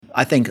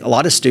I think a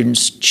lot of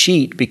students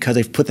cheat because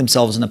they've put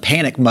themselves in a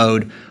panic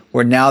mode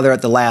where now they're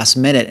at the last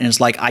minute and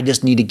it's like, I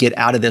just need to get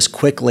out of this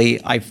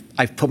quickly. I've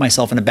put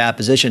myself in a bad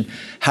position.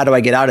 How do I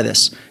get out of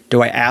this?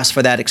 Do I ask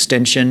for that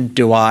extension?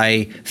 Do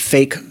I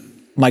fake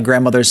my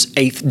grandmother's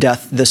 8th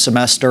death this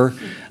semester?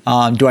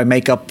 Do I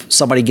make up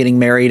somebody getting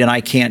married and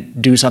I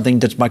can't do something?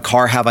 Does my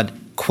car have a,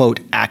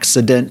 quote,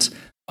 accident?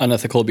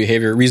 Unethical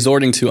behavior,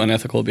 resorting to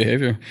unethical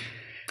behavior.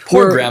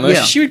 Poor grandma.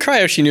 Yeah. She would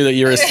cry if she knew that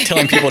you were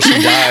telling people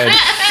she died.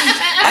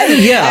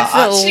 She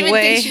would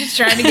think she was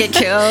trying to get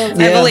killed.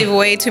 I believe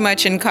way too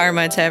much in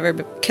karma to ever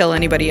kill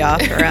anybody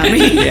off around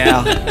me.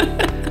 Yeah.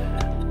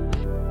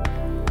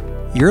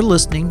 You're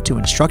listening to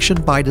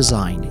Instruction by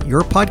Design,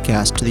 your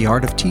podcast to the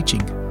art of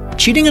teaching.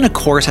 Cheating in a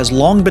course has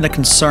long been a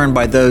concern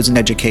by those in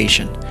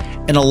education.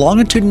 In a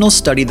longitudinal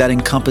study that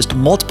encompassed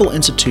multiple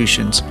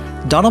institutions,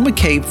 Donald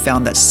McCabe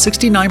found that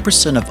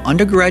 69% of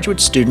undergraduate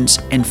students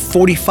and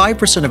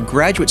 45% of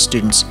graduate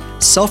students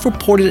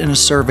self-reported in a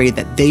survey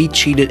that they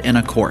cheated in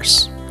a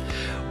course.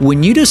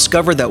 When you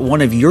discover that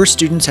one of your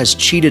students has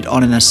cheated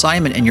on an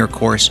assignment in your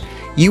course,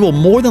 you will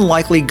more than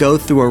likely go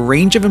through a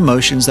range of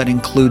emotions that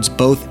includes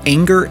both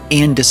anger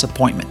and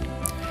disappointment.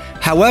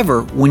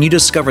 However, when you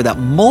discover that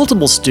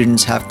multiple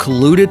students have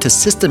colluded to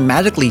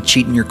systematically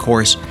cheat in your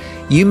course,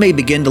 you may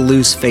begin to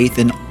lose faith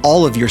in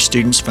all of your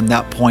students from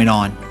that point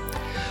on.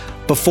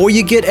 Before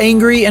you get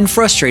angry and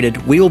frustrated,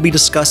 we will be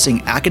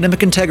discussing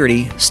academic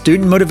integrity,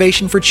 student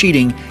motivation for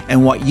cheating,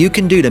 and what you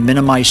can do to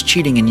minimize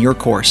cheating in your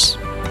course.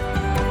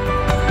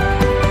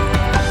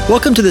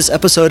 Welcome to this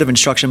episode of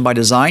Instruction by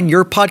Design,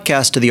 your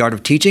podcast to the art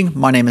of teaching.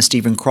 My name is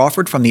Stephen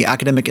Crawford from the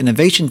Academic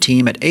Innovation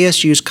Team at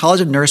ASU's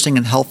College of Nursing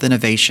and Health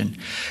Innovation.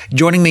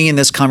 Joining me in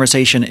this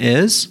conversation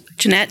is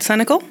Jeanette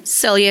Senecal,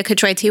 Celia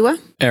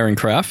Katraitiwa, Aaron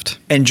Kraft.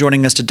 And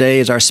joining us today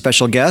is our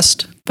special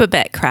guest,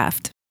 Babette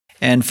Kraft.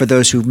 And for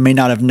those who may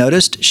not have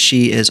noticed,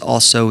 she is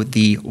also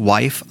the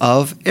wife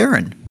of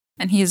Aaron.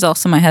 And he is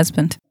also my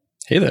husband.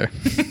 Hey there.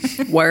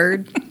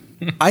 Word.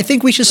 I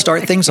think we should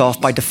start things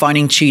off by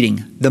defining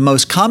cheating. The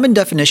most common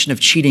definition of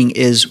cheating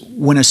is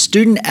when a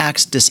student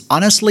acts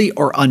dishonestly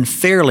or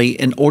unfairly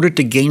in order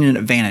to gain an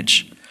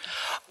advantage.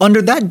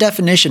 Under that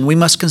definition, we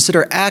must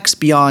consider acts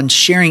beyond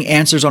sharing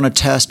answers on a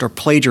test or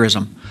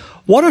plagiarism.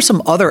 What are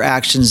some other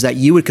actions that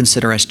you would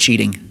consider as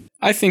cheating?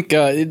 I think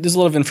there's a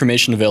lot of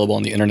information available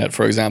on the internet,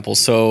 for example.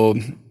 So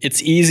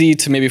it's easy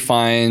to maybe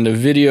find a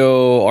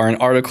video or an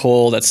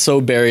article that's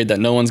so buried that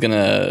no one's going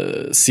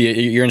to see it.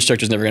 Your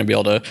instructor's never going to be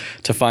able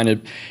to find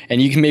it.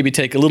 And you can maybe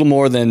take a little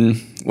more than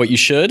what you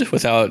should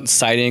without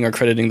citing or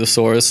crediting the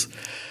source.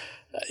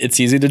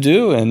 It's easy to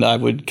do, and I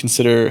would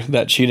consider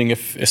that cheating,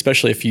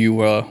 especially if you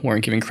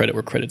weren't giving credit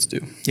where credit's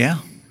due. Yeah.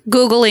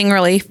 Googling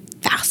really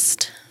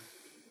fast.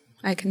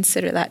 I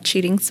consider that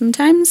cheating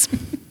sometimes.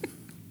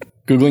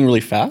 Googling really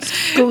fast?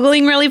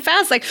 Googling really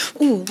fast. Like,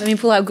 ooh, let me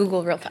pull out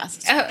Google real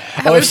fast.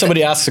 If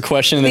somebody asks a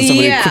question and then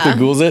somebody quickly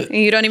Googles it?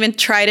 You don't even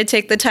try to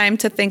take the time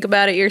to think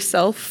about it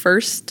yourself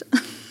first.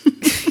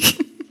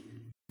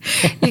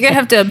 You're going to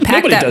have to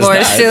unpack that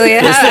more,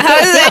 Celia. How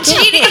is that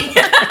cheating?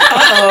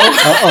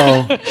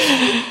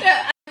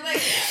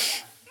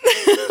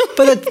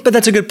 But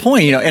that's a good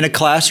point. You know, in a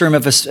classroom,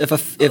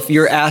 if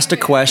you're asked a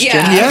question,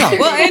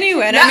 Well,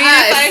 anyway, I mean,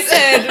 if I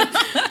said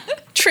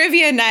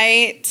trivia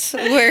night,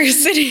 we're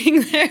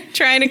sitting there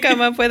trying to come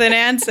up with an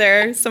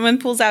answer. Someone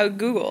pulls out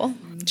Google.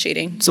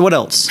 Cheating. So what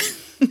else?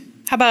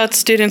 How about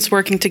students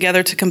working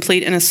together to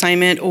complete an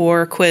assignment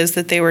or quiz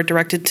that they were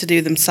directed to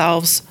do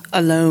themselves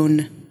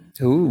alone?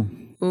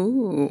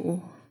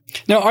 Ooh.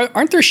 Now,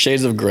 aren't there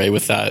shades of gray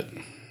with that?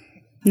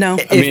 No.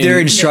 If they're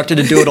instructed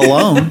to do it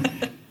alone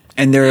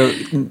and they're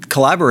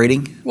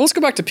collaborating. Well, let's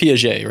go back to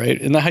Piaget, right?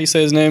 Isn't that how you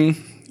say his name?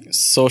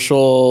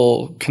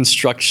 Social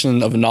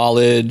construction of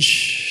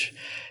knowledge.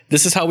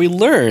 This is how we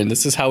learn.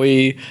 This is how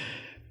we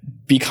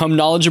become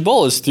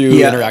knowledgeable, is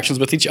through interactions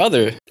with each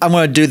other. I'm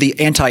going to do the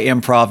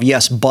anti-improv,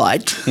 yes,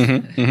 but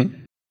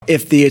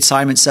if the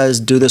assignment says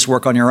do this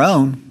work on your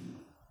own,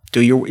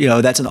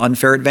 that's an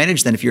unfair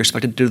advantage then if you're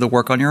expected to do the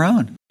work on your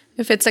own.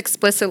 If it's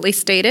explicitly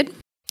stated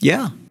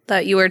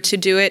that you are to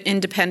do it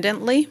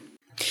independently.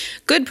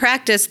 Good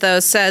practice, though,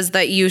 says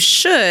that you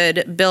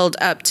should build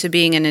up to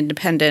being an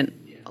independent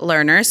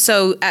learner.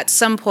 So at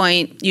some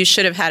point, you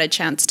should have had a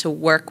chance to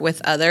work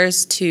with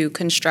others to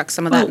construct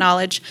some of that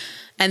knowledge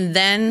and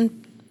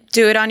then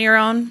do it on your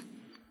own.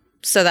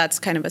 So that's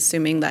kind of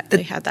assuming that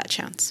they had that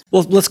chance.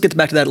 Well, let's get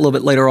back to that a little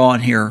bit later on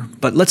here.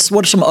 But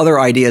what are some other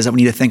ideas that we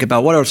need to think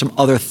about? What are some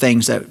other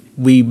things that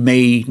we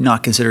may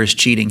not consider as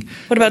cheating?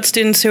 What about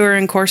students who are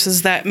in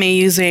courses that may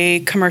use a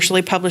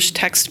commercially published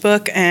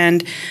textbook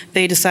and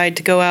they decide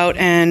to go out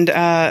and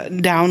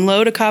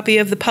download a copy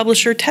of the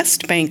publisher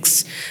test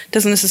banks?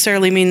 Doesn't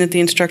necessarily mean that the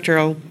instructor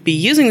will be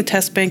using the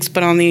test banks,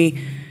 but on the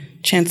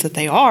chance that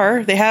they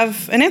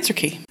have an answer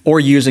key. Or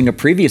using a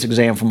previous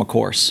exam from a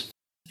course.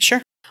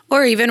 Sure.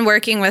 Or even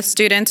working with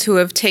students who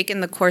have taken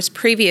the course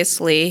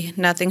previously,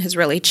 nothing has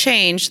really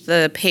changed.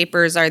 The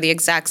papers are the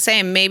exact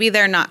same. Maybe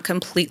they're not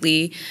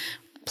completely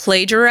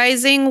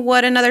plagiarizing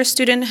what another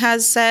student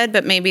has said,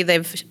 but maybe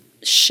they've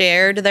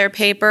shared their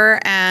paper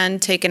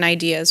and taken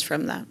ideas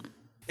from that.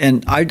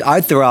 And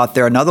I'd throw out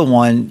there another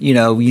one,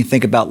 when you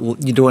think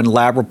about you doing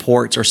lab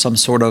reports or some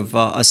sort of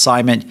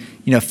assignment,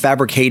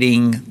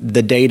 fabricating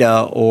the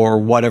data or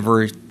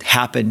whatever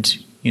happened.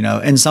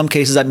 In some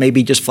cases that may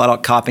be just flat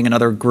out copying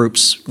another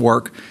group's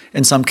work.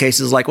 In some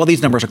cases, like, well,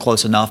 these numbers are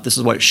close enough. This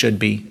is what it should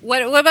be.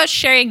 What about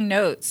sharing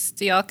notes?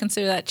 Do y'all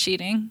consider that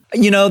cheating?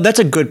 That's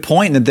a good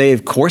point in the day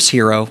of Course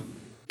Hero.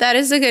 That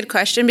is a good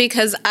question,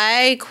 because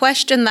I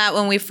questioned that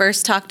when we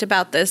first talked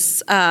about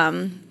this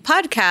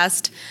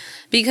podcast.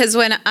 Because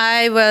when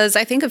I was,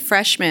 I think, a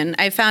freshman,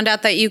 I found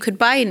out that you could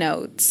buy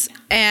notes.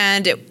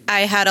 And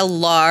I had a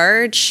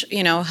large,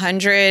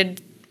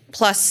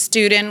 100-plus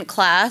student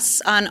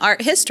class on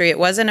art history. It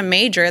wasn't a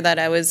major that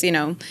I was,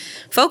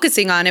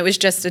 focusing on. It was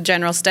just a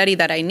general study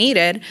that I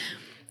needed.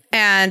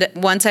 And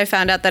once I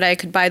found out that I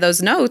could buy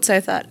those notes, I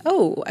thought,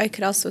 oh, I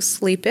could also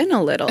sleep in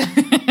a little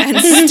and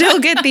still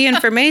get the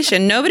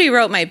information. Nobody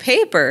wrote my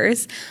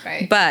papers,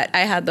 but I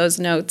had those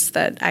notes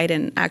that I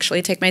didn't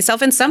actually take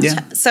myself. And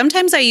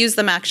sometimes I use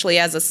them actually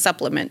as a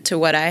supplement to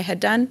what I had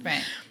done.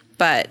 Right.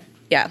 But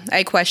yeah,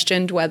 I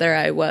questioned whether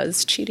I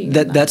was cheating.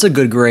 That's a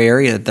good gray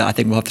area that I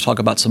think we'll have to talk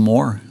about some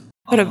more.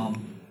 What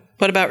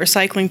about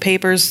recycling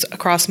papers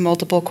across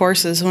multiple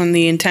courses when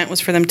the intent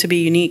was for them to be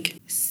unique?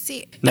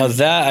 Now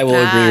that I will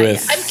agree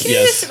with. I'm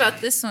curious about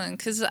this one,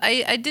 because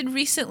I did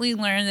recently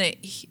learn that,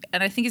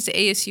 and I think it's the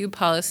ASU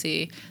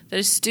policy, that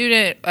a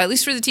student, at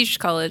least for the Teachers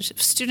College, if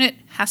a student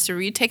has to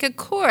retake a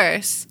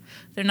course,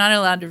 they're not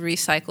allowed to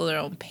recycle their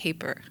own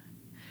paper.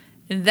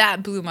 And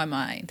that blew my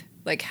mind.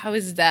 Like, how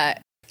is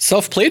that?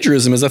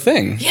 Self-plagiarism is a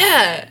thing.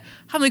 Yeah.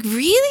 I'm like,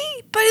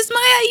 really? But it's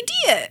my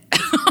idea.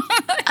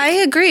 I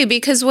agree,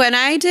 because when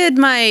I did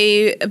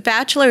my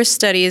bachelor's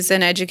studies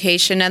in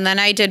education and then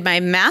I did my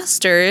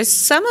master's,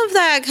 some of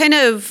that kind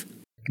of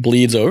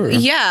bleeds over.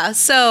 Yeah.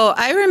 So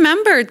I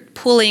remember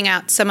pulling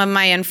out some of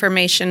my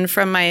information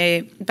from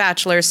my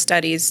bachelor's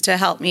studies to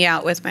help me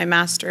out with my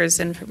master's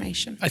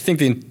information. I think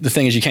the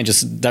thing is you can't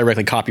just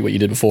directly copy what you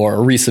did before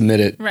or resubmit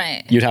it.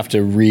 Right. You'd have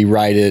to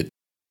rewrite it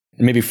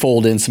and maybe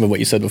fold in some of what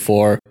you said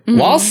before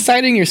while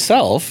citing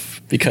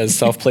yourself, because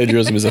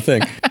self-plagiarism is a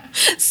thing.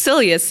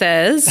 Celia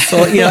says.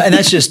 So, and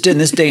that's just in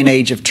this day and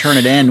age of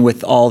Turnitin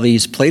with all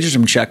these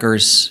plagiarism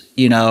checkers,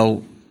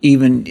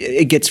 even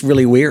it gets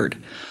really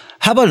weird.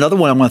 How about another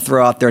one I'm going to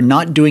throw out there?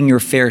 Not doing your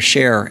fair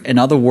share. In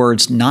other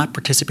words, not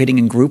participating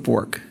in group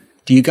work.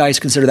 Do you guys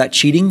consider that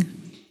cheating?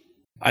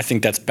 I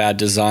think that's bad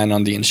design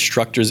on the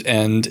instructor's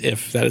end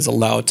if that is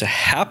allowed to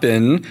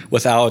happen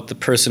without the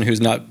person who's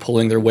not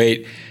pulling their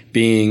weight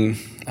being,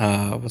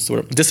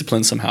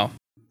 disciplined somehow.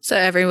 So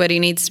everybody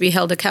needs to be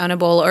held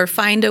accountable, or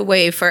find a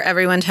way for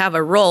everyone to have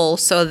a role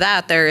so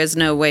that there is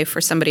no way for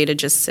somebody to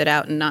just sit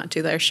out and not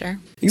do their share.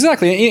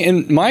 Exactly.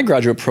 In my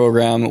graduate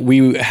program,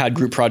 we had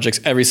group projects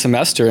every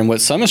semester. And what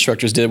some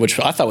instructors did, which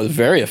I thought was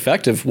very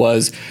effective,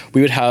 was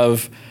we would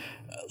have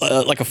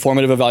like a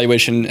formative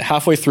evaluation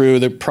halfway through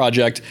the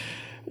project.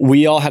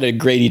 We all had to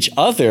grade each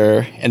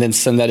other and then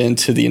send that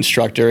into the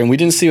instructor. And we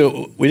didn't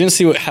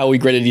see how we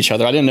graded each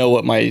other. I didn't know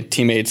what my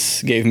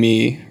teammates gave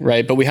me,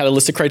 right? But we had a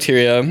list of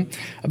criteria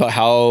about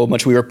how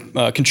much we were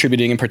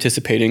contributing and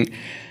participating.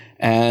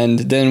 And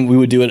then we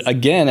would do it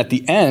again at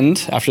the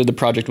end after the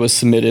project was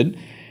submitted.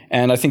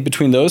 And I think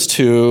between those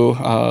two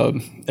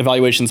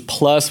evaluations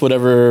plus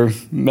whatever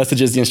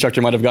messages the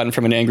instructor might have gotten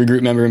from an angry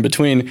group member in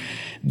between,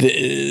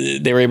 they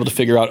were able to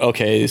figure out,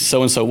 okay,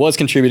 so-and-so was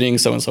contributing,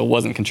 so-and-so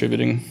wasn't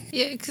contributing.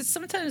 Yeah, because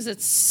sometimes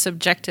it's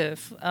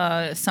subjective.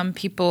 Some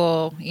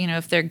people,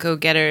 if they're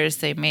go-getters,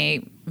 they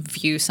may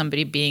view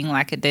somebody being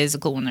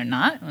lackadaisical when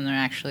they're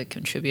actually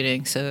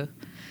contributing. So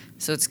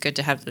it's good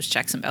to have those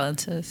checks and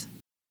balances.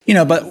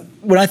 But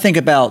when I think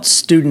about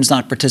students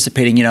not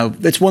participating,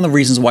 it's one of the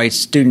reasons why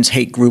students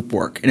hate group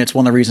work. And it's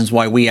one of the reasons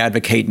why we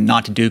advocate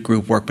not to do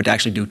group work, but to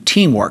actually do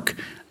teamwork,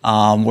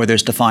 where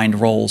there's defined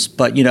roles.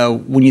 But,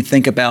 when you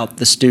think about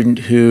the student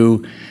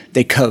who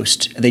they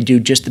coast, they do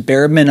just the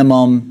bare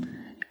minimum,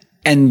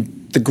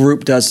 and the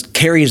group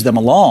carries them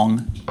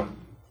along,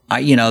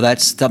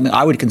 that's something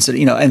I would consider,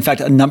 in fact,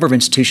 a number of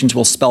institutions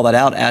will spell that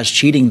out as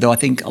cheating, though I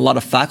think a lot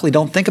of faculty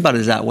don't think about it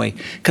as that way.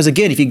 Because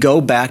again, if you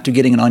go back to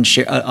getting an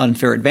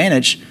unfair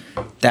advantage,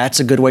 that's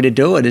a good way to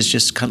do it, is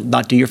just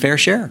not do your fair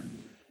share.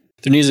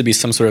 There needs to be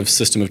some sort of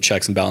system of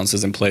checks and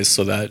balances in place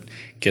so that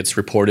gets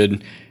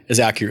reported as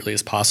accurately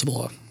as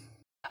possible.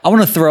 I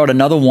want to throw out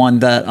another one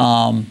that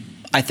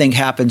I think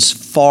happens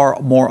far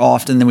more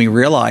often than we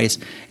realize,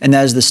 and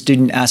that is the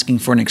student asking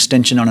for an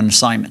extension on an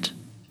assignment.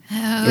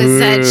 Oh, is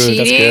that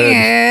cheating?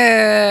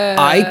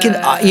 I can,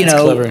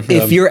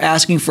 if you're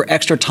asking for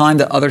extra time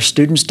that other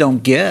students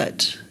don't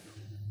get,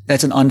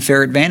 that's an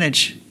unfair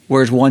advantage.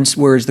 Whereas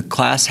the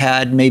class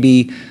had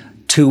maybe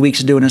 2 weeks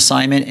to do an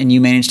assignment and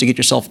you managed to get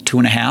yourself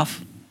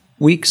 2.5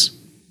 weeks.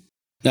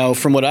 Now,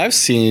 from what I've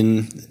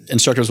seen,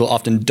 instructors will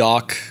often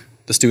dock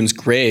the student's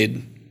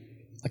grade,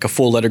 like a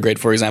full letter grade,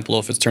 for example,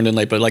 if it's turned in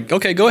late. But like,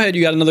 okay, go ahead,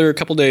 you got another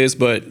couple days,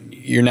 but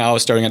you're now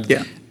starting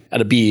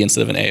at a B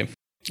instead of an A.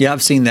 Yeah,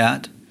 I've seen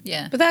that.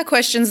 Yeah. But that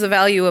questions the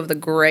value of the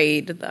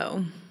grade,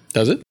 though.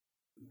 Does it?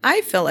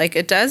 I feel like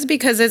it does,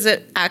 because is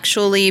it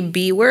actually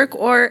B work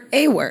or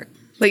A work?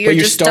 But you're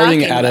just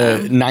starting at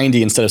a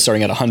 90 instead of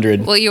starting at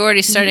 100. Well, you're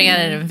already starting at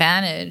an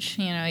advantage.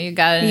 You know, you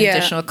got an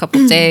additional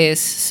couple days,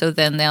 so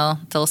then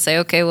they'll say,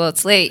 okay, well,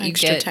 it's late. You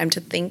get time to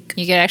think.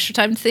 You get extra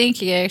time to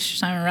think. You get extra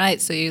time to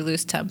write, so you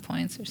lose 10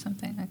 points or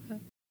something like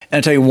that. And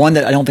I'll tell you one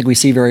that I don't think we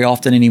see very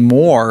often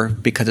anymore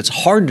because it's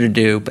harder to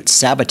do, but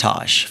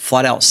sabotage,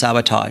 flat out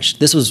sabotage.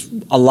 This was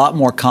a lot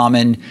more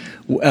common,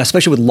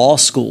 especially with law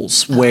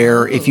schools,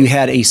 where if you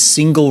had a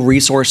single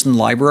resource in the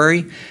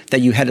library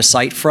that you had to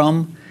cite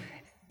from,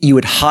 you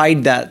would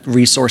hide that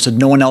resource so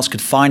no one else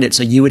could find it,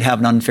 so you would have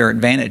an unfair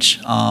advantage.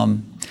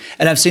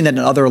 And I've seen that in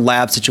other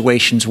lab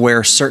situations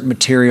where certain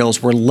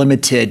materials were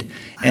limited,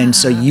 and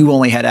so you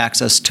only had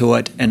access to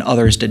it and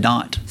others did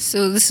not.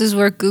 So this is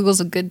where Google's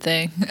a good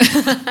thing.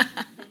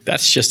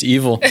 That's just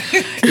evil.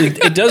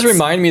 It does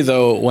remind me,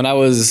 though, when I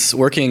was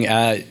working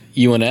at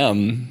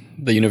UNM,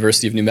 the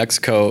University of New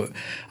Mexico,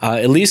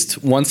 at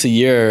least once a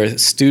year,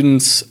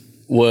 students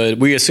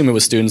we assume it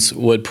was students,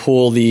 would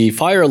pull the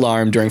fire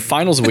alarm during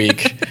finals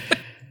week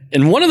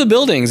in one of the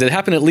buildings. It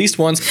happened at least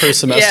once per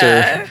semester.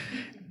 Yeah.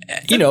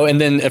 You know, and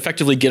then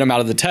effectively get them out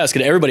of the test,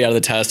 get everybody out of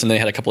the test, and they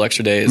had a couple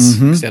extra days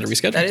because they had to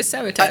reschedule. That is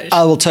sabotage.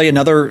 I will tell you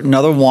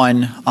another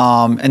one,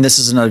 and this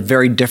is in a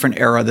very different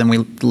era than we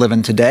live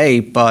in today,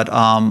 but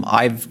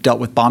I've dealt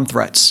with bomb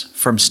threats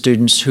from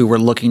students who were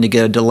looking to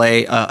get a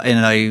delay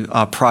in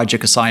a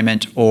project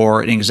assignment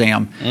or an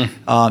exam.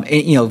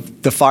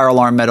 The fire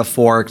alarm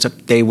metaphor,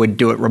 except they would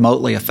do it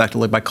remotely,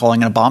 effectively, by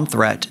calling it a bomb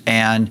threat,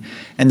 and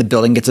the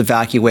building gets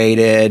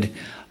evacuated.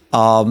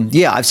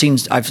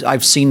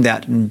 I've seen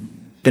that and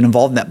been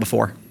involved in that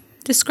before.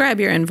 Describe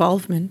your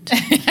involvement.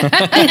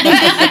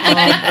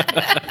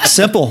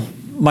 Simple.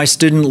 My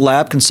student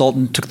lab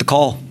consultant took the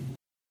call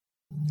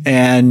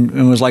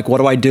and was like, what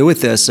do I do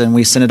with this? And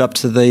we sent it up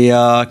to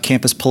the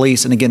campus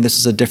police. And again, this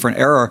is a different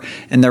era.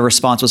 And their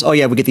response was, oh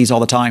yeah, we get these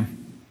all the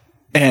time.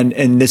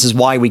 And this is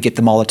why we get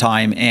them all the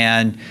time.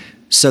 And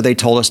so they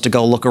told us to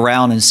go look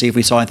around and see if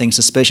we saw anything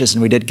suspicious.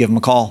 And we did give them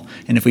a call.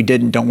 And if we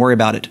didn't, don't worry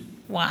about it.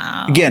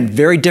 Wow. Again,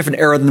 very different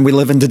era than we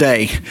live in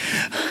today,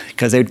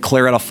 because they'd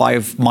clear out a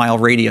 5-mile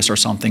radius or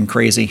something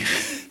crazy.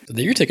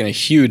 You're taking a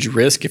huge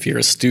risk if you're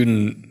a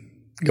student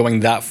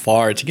going that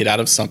far to get out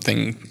of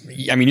something.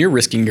 I mean, you're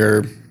risking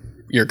your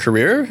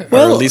career, or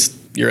at least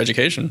your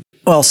education.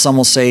 Well, some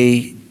will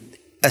say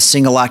a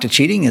single act of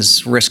cheating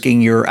is risking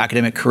your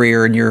academic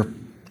career and your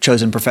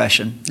chosen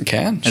profession. You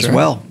can, as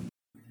well.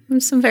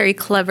 Some very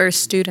clever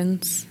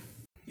students.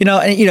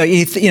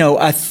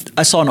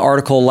 I saw an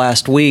article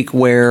last week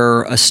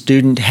where a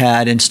student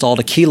had installed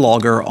a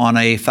keylogger on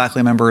a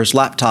faculty member's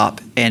laptop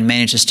and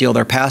managed to steal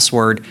their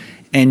password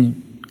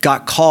and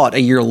got caught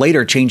a year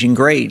later changing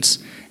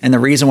grades. And the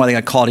reason why they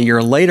got caught a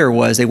year later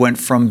was they went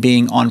from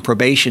being on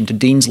probation to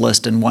dean's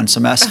list in one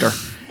semester.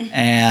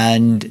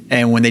 And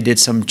when they did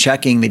some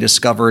checking, they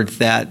discovered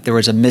that there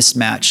was a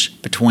mismatch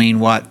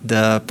between what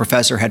the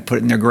professor had put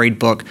in their grade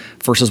book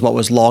versus what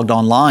was logged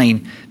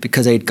online,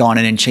 because they'd gone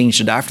in and changed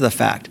it after the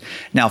fact.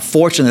 Now,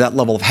 fortunately, that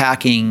level of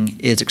hacking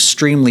is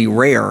extremely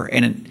rare,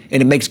 and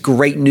it makes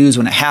great news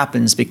when it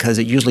happens, because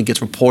it usually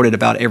gets reported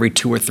about every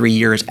 2 or 3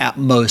 years at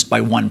most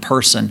by one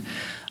person.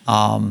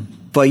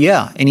 But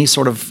yeah, any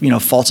sort of,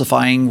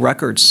 falsifying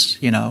records,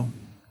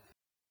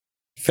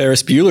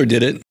 Ferris Bueller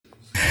did it.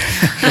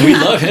 We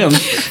love him.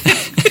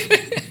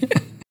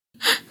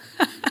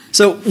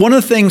 So one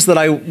of the things that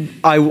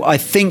I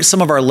think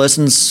some of our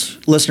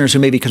listeners who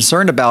may be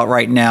concerned about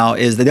right now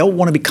is they don't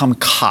want to become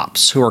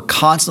cops who are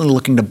constantly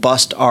looking to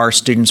bust our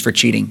students for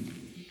cheating.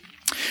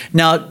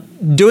 Now,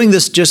 doing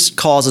this just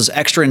causes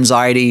extra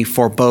anxiety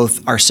for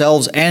both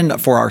ourselves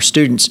and for our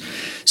students.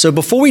 So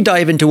before we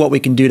dive into what we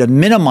can do to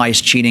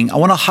minimize cheating, I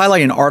want to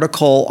highlight an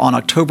article on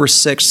October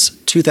 6,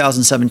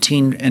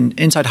 2017 in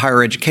Inside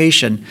Higher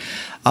Education.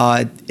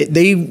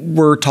 They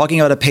were talking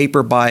about a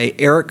paper by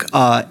Eric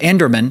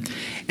Anderman,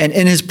 and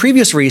in his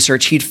previous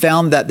research, he'd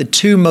found that the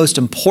two most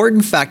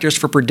important factors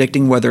for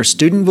predicting whether a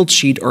student will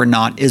cheat or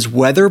not is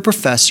whether a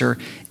professor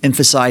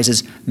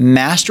emphasizes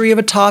mastery of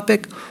a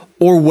topic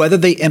or whether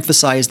they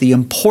emphasize the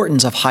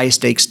importance of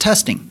high-stakes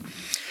testing.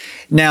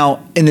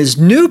 Now, in this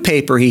new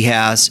paper he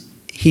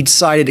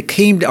found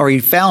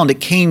it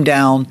came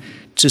down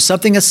to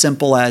something as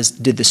simple as,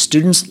 did the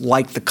students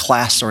like the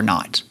class or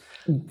not?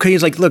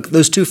 He's like, look,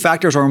 those two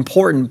factors are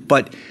important,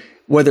 but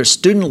whether a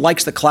student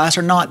likes the class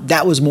or not,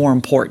 that was more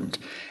important.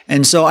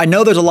 And so I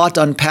know there's a lot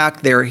to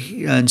unpack there.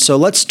 And so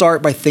let's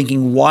start by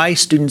thinking why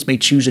students may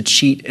choose to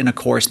cheat in a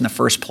course in the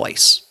first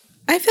place.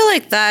 I feel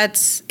like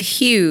that's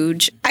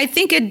huge. I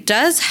think it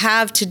does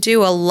have to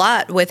do a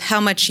lot with how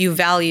much you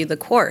value the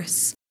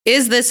course.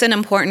 Is this an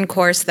important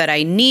course that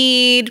I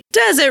need?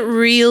 Does it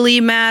really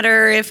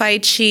matter if I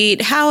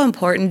cheat? How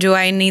important do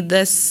I need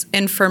this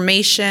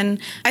information?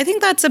 I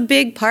think that's a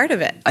big part of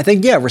it. I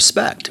think,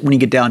 respect, when you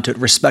get down to it,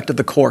 respect of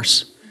the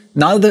course.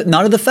 Not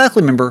of the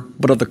faculty member,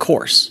 but of the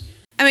course.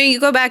 I mean,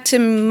 you go back to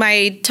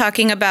my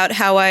talking about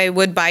how I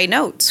would buy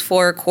notes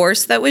for a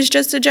course that was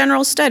just a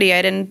general study.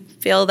 I didn't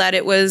feel that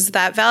it was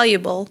that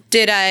valuable.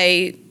 Did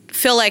I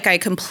feel like I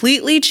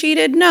completely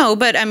cheated? No,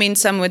 but I mean,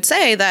 some would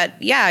say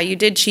that, yeah, you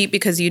did cheat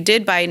because you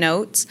did buy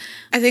notes.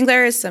 I think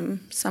there is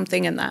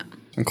something in that.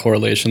 Some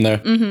correlation there.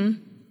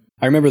 Mm-hmm.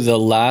 I remember the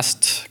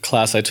last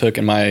class I took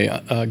in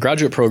my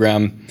graduate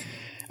program.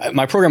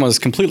 My program was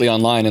completely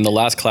online, and the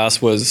last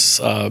class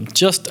was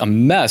just a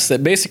mess.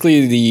 That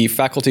basically the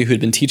faculty who had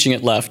been teaching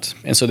it left,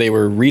 and so they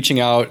were reaching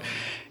out,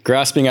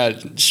 grasping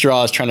at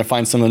straws, trying to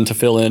find someone to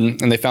fill in,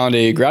 and they found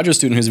a graduate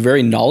student who's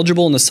very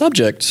knowledgeable in the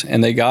subject,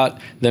 and they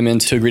got them in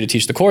to agree to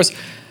teach the course.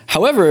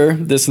 However,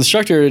 this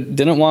instructor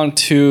didn't want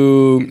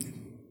to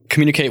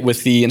communicate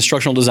with the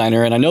instructional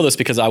designer, and I know this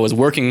because I was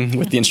working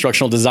with the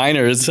instructional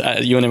designers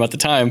at UNM at the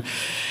time,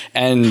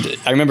 and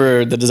I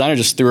remember the designer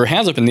just threw her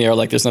hands up in the air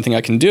like there's nothing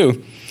I can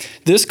do.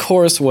 This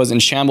course was in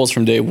shambles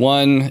from day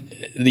one.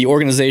 The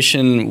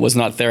organization was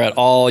not there at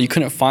all. You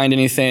couldn't find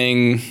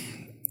anything.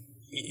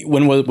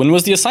 When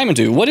was the assignment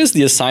due? What is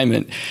the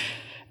assignment?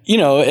 You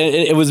know,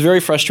 it was very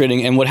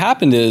frustrating, and what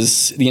happened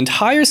is the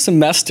entire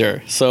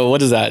semester, so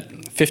what is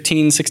that,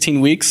 15, 16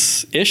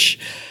 weeks-ish,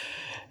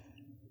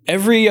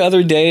 every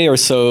other day or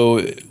so,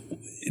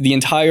 the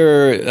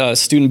entire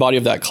student body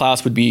of that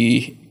class would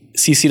be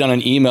CC'd on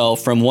an email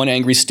from one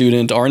angry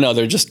student or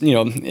another, just, you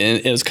know,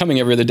 it was coming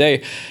every other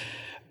day,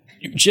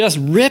 just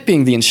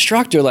ripping the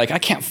instructor, like, I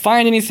can't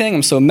find anything,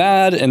 I'm so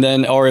mad. And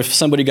then, or if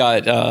somebody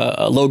got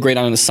a low grade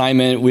on an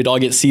assignment, we'd all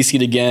get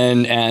CC'd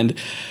again. And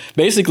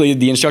basically,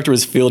 the instructor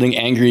was fielding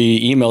angry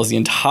emails the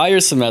entire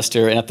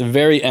semester. And at the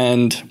very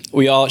end,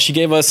 she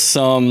gave us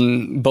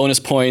some bonus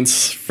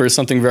points for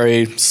something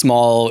very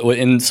small,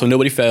 and so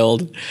nobody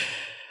failed.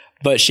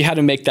 But she had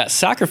to make that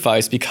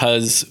sacrifice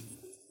because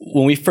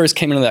when we first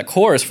came into that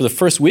course, for the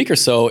first week or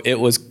so, it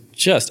was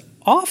just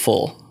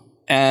awful.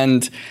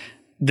 And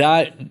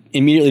that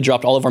immediately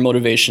dropped all of our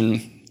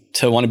motivation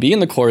to want to be in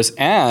the course.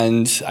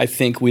 And I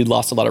think we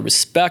lost a lot of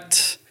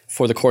respect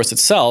for the course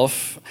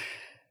itself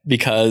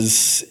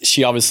because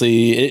she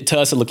obviously, to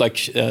us, it looked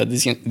like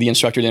the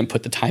instructor didn't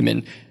put the time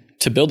in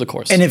to build the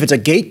course. And if it's a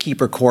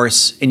gatekeeper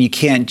course and you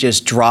can't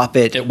just drop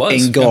it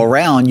and go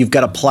around, you've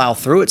got to plow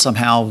through it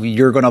somehow.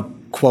 You're going to,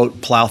 quote,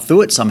 plow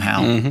through it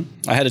somehow.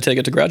 Mm-hmm. I had to take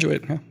it to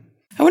graduate. Yeah.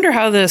 I wonder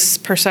how this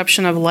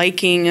perception of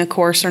liking a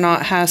course or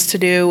not has to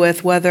do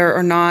with whether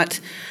or not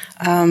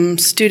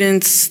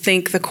students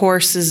think the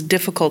course is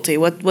difficulty,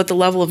 what the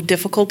level of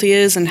difficulty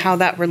is and how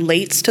that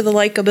relates to the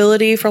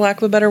likability, for lack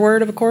of a better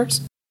word, of a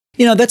course?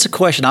 You know, that's a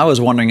question I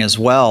was wondering as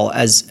well.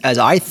 As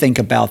I think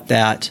about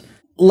that,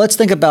 let's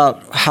think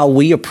about how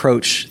we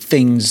approach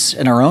things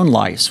in our own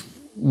lives.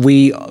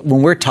 When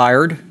we're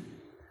tired,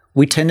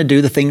 we tend to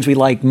do the things we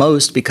like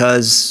most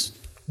because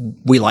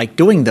we like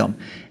doing them.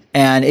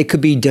 And it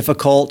could be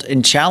difficult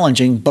and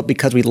challenging, but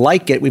because we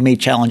like it, we may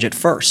challenge it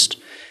first.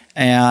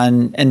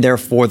 And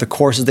therefore, the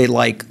courses they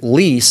like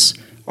least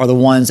are the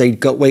ones they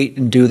wait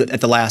and do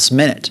at the last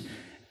minute.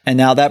 And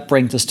now that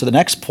brings us to the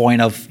next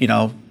point of, you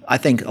know, I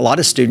think a lot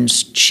of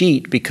students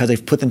cheat because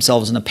they've put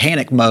themselves in a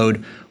panic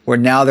mode where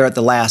now they're at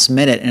the last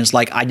minute and it's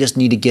like, I just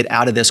need to get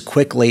out of this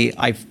quickly.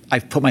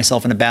 I've put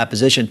myself in a bad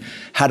position.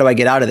 How do I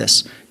get out of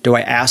this? Do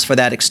I ask for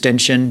that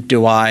extension?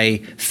 Do I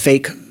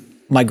fake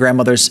my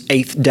grandmother's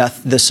 8th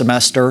death this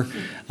semester?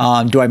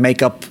 Do I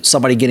make up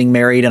somebody getting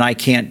married and I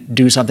can't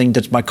do something?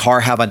 Does my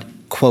car have a,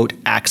 quote,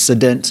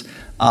 accident?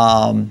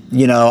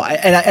 You know,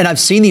 and I've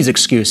seen these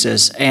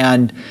excuses.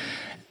 And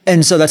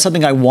so that's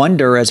something I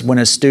wonder as when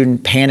a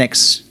student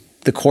panics,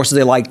 the courses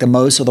they like the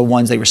most are the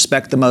ones they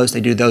respect the most. They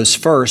do those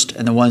first.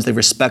 And the ones they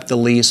respect the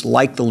least,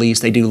 like the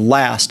least, they do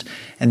last.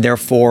 And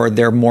therefore,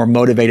 they're more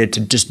motivated to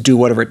just do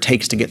whatever it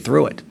takes to get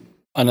through it.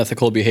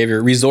 Unethical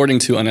behavior, resorting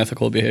to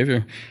unethical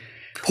behavior.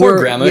 Poor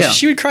grandma. Yeah.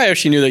 She would cry if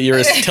she knew that you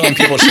were telling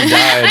people she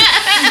died.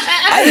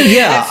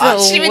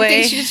 She would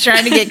think she was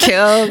trying to get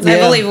killed. I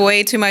believe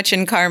way too much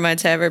in karma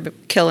to ever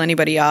kill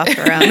anybody off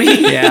around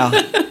me.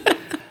 Yeah.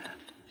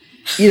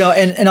 You know,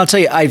 and I'll tell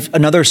you,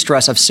 another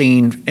stress I've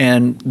seen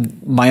in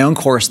my own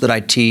course that I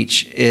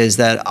teach is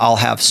that I'll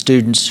have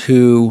students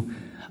who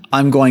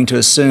I'm going to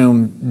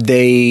assume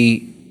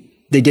they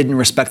didn't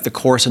respect the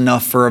course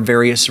enough for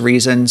various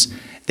reasons.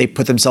 They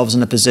put themselves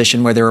in a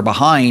position where they were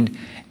behind,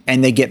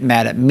 and they get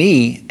mad at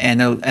me,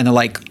 and they're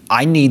like,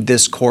 I need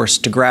this course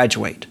to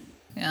graduate.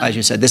 Yeah. As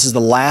you said, this is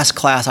the last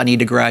class I need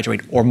to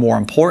graduate. Or more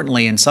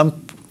importantly, in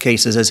some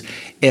cases, is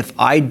if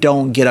I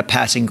don't get a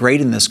passing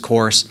grade in this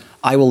course,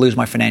 I will lose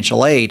my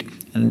financial aid.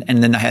 And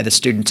then I had the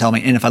student tell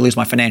me, and if I lose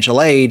my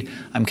financial aid,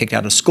 I'm kicked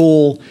out of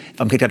school.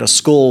 If I'm kicked out of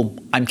school,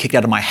 I'm kicked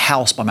out of my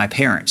house by my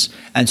parents.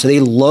 And so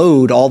they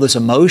load all this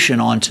emotion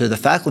onto the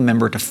faculty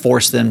member to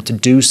force them to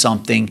do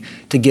something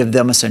to give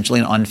them essentially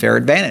an unfair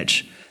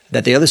advantage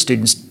that the other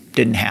students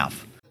didn't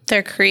have.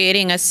 They're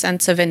creating a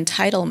sense of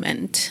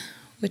entitlement,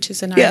 which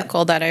is an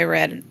article that I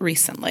read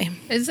recently.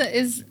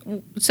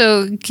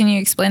 So can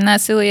you explain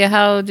that, Celia?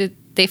 How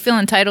they feel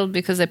entitled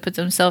because they put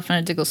themselves in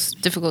a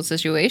difficult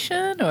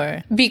situation,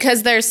 or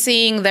because they're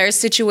seeing their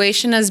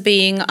situation as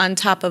being on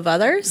top of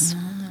others.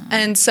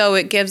 And so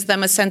it gives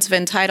them a sense of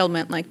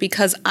entitlement, like,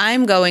 because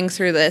I'm going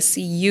through this,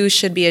 you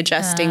should be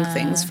adjusting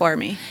things for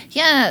me.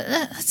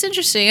 Yeah, that's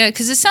interesting,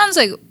 because it sounds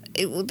like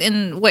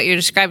in what you're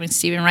describing,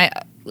 Stephen, right?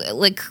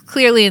 Like,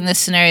 clearly in this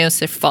scenario, it's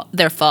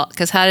their fault,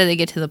 because how did they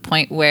get to the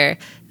point where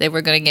they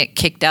were going to get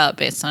kicked out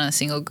based on a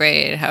single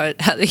grade? How did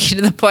they get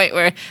to the point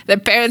where their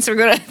parents were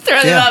going to throw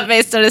them out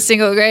based on a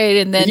single grade?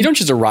 And then you don't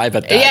just arrive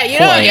at that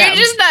point. You're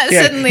just not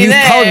suddenly You've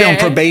there. probably been on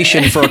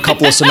probation for a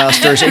couple of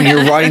semesters, and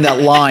you're riding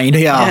that line,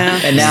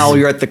 and now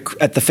you're at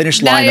the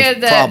finish line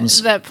of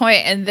problems. That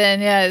point, and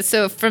then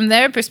so from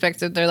their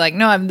perspective, they're like,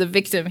 no, I'm the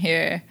victim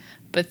here.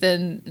 But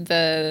then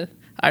the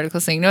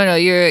article's saying, no,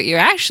 you're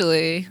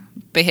actually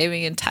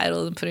behaving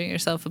entitled and putting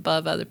yourself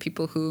above other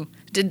people who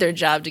did their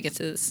job to get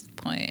to this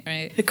point,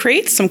 right? It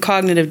creates some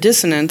cognitive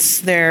dissonance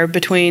there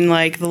between,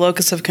 like, the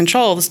locus of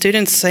control. The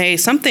students say,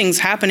 something's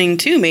happening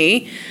to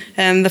me,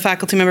 and the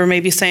faculty member may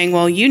be saying,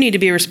 well, you need to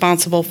be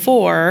responsible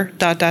for ...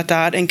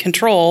 and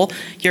control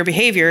your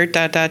behavior ...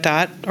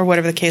 or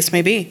whatever the case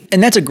may be.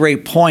 And that's a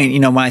great point.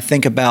 When I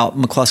think about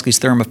McCluskey's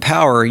theorem of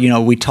power,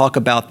 we talk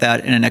about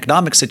that in an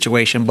economic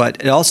situation,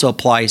 but it also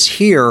applies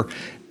here,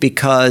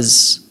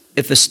 because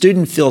if a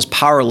student feels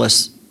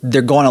powerless,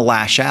 they're going to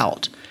lash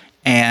out,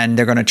 and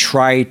they're going to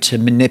try to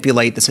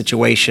manipulate the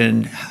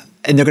situation,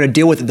 and they're going to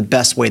deal with it the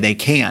best way they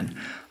can.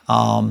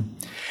 And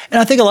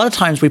I think a lot of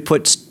times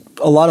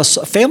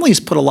families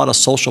put a lot of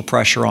social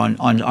pressure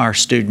on our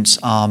students.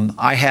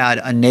 I had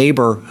a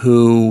neighbor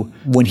who,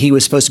 when he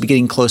was supposed to be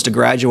getting close to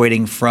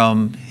graduating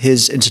from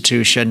his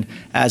institution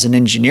as an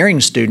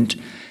engineering student,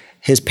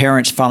 his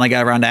parents finally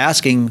got around to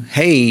asking,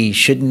 hey,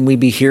 shouldn't we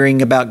be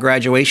hearing about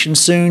graduation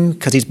soon?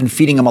 Because he's been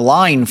feeding him a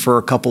line for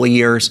a couple of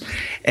years.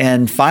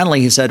 And finally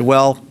he said,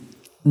 well,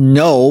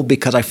 no,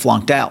 because I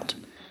flunked out.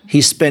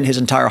 He spent his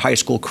entire high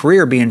school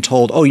career being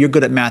told, oh, you're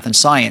good at math and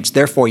science,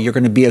 therefore you're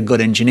going to be a good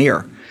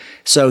engineer.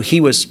 So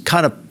he was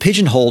kind of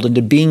pigeonholed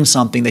into being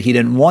something that he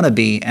didn't want to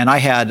be. And I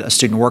had a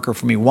student worker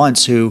for me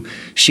once who,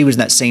 she was in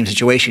that same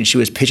situation. She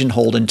was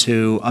pigeonholed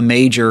into a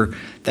major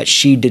that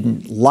she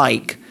didn't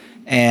like.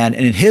 And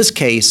in his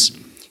case,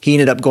 he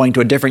ended up going to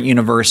a different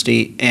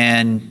university,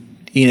 and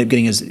he ended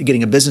up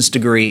getting a business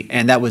degree,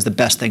 and that was the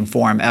best thing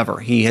for him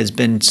ever. He has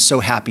been so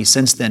happy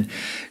since then.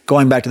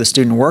 Going back to the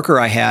student worker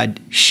I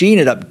had, she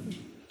ended up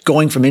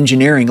going from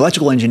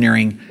electrical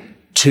engineering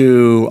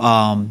to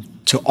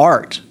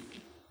art,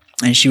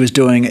 and she was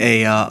doing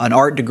an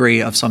art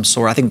degree of some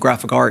sort, I think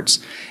graphic arts.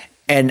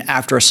 And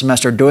after a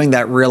semester doing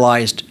that,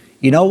 realized,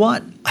 you know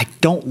what? I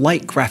don't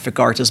like graphic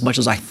arts as much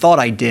as I thought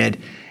I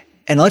did.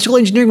 And electrical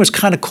engineering was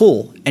kind of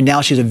cool. And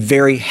now she's a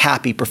very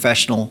happy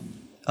professional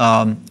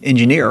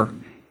engineer,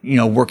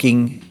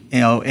 working,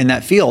 in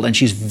that field. And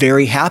she's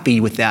very happy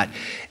with that.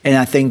 And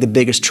I think the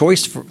biggest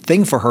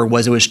thing for her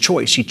was it was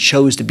choice. She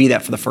chose to be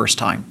that for the first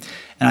time.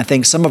 And I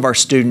think some of our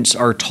students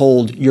are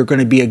told you're going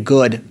to be a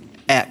good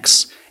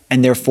X,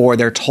 and therefore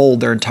they're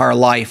told their entire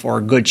life or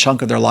a good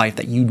chunk of their life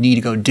that you need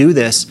to go do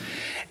this.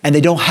 And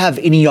they don't have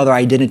any other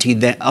identity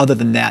other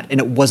than that,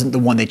 and it wasn't the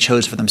one they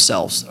chose for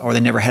themselves, or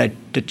they never had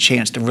the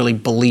chance to really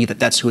believe that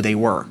that's who they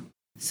were.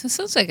 So it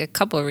sounds like a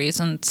couple of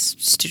reasons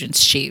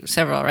students cheat,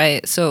 several,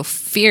 right? So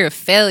fear of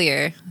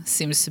failure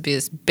seems to be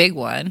this big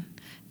one,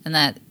 and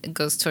that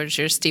goes towards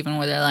yours, Stephen,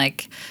 where they're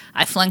like,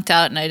 I flunked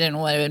out and I didn't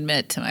want to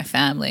admit to my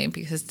family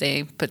because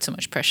they put so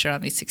much pressure on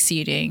me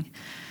succeeding.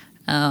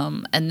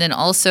 And then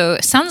also,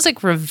 it sounds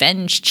like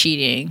revenge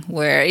cheating,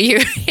 where you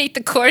hate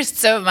the course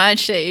so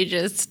much that you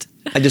just...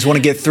 I just want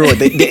to get through it.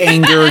 The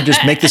anger,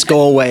 just make this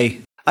go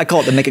away. I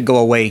call it the make it go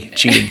away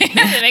cheating.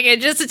 Make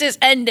it just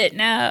end it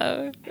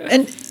now.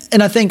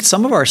 And I think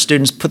some of our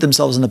students put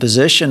themselves in a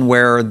position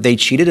where they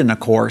cheated in a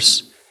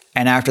course,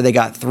 and after they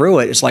got through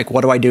it, it's like,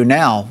 what do I do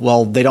now?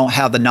 Well, they don't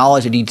have the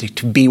knowledge they need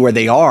to be where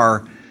they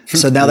are.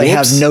 So now they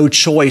have no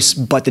choice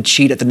but to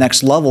cheat at the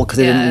next level because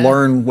they didn't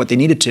learn what they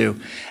needed to.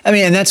 I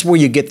mean, and that's where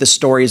you get the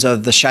stories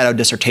of the shadow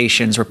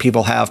dissertations, where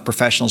people have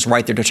professionals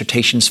write their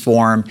dissertations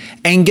for them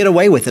and get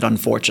away with it,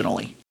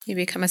 unfortunately. You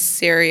become a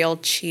serial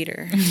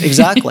cheater.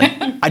 Exactly.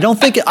 I don't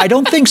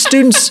think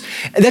students,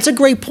 that's a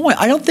great point.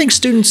 I don't think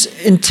students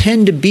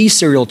intend to be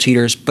serial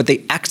cheaters, but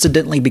they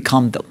accidentally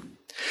become them.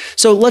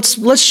 So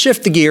let's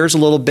shift the gears a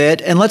little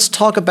bit, and let's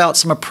talk about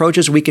some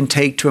approaches we can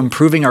take to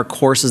improving our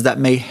courses that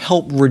may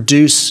help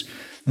reduce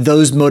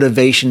those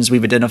motivations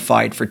we've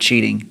identified for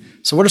cheating.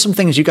 So what are some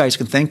things you guys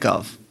can think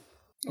of?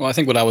 Well, I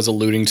think what I was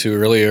alluding to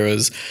earlier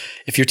is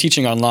if you're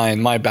teaching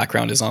online, my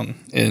background is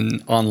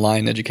in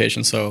online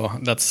education, so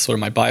that's sort of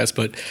my bias,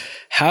 but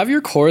have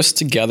your course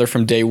together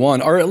from day one,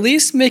 or at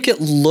least make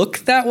it look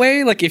that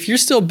way. Like if you're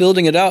still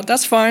building it out,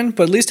 that's fine,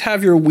 but at least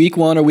have your week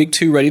 1 or week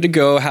 2 ready to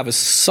go, have a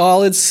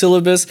solid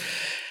syllabus,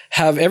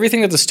 have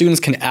everything that the students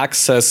can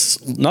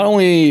access, not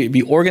only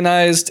be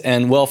organized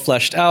and well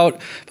fleshed out,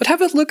 but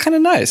have it look kind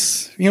of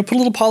nice. Put a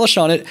little polish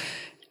on it.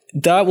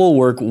 That will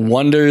work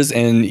wonders,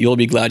 and you'll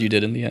be glad you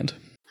did in the end.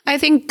 I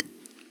think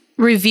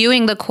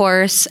reviewing the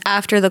course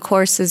after the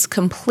course is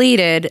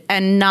completed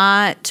and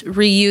not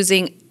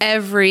reusing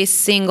every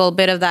single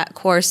bit of that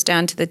course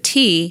down to the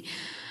T,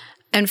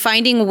 and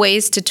finding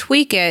ways to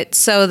tweak it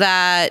so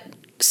that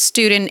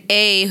student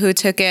A who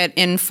took it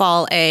in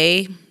fall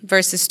A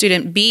versus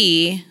student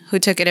B who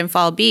took it in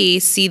fall B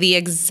see the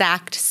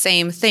exact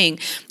same thing.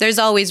 There's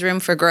always room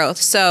for growth.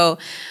 So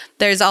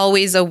there's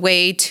always a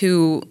way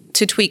to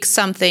tweak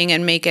something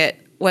and make it,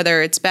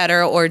 whether it's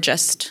better or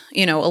just,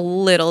 a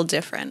little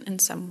different in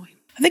some way.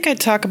 I think I'd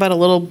talk about a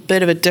little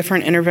bit of a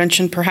different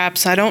intervention,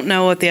 perhaps. I don't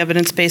know what the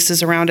evidence base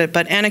is around it,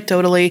 but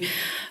anecdotally,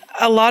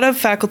 a lot of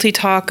faculty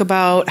talk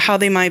about how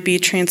they might be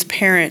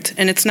transparent.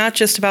 And it's not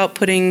just about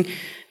putting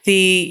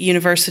the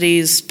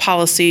university's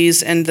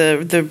policies and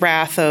the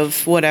wrath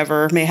of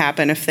whatever may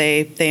happen if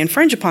they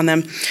infringe upon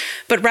them,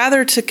 but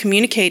rather to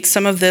communicate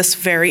some of this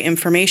very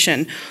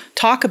information.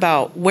 Talk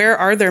about where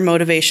are their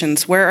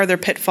motivations, where are their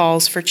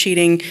pitfalls for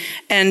cheating,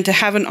 and to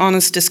have an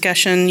honest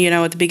discussion,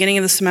 at the beginning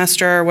of the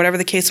semester or whatever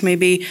the case may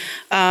be,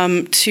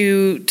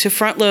 to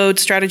front load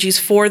strategies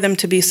for them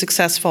to be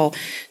successful,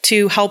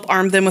 to help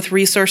arm them with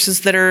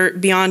resources that are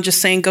beyond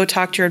just saying go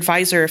talk to your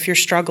advisor if you're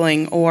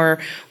struggling or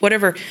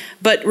whatever,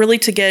 but really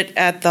to get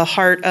at the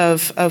heart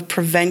of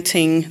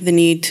preventing the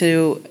need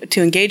to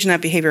engage in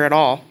that behavior at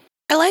all.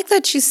 I like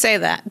that you say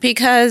that,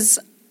 because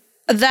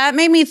that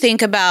made me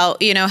think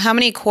about, how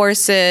many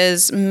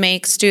courses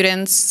make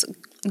students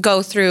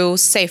go through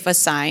Safe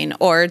Assign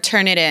or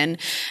Turn It In,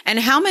 and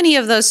how many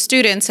of those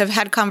students have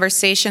had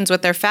conversations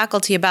with their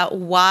faculty about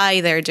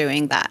why they're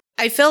doing that.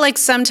 I feel like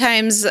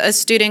sometimes a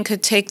student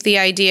could take the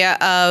idea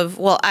of,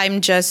 well, I'm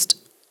just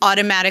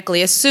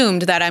automatically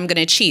assumed that I'm going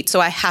to cheat,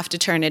 so I have to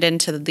turn it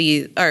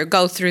into or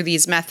go through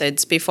these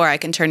methods before I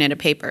can turn in a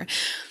paper.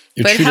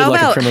 You're but treated how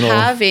like about a criminal.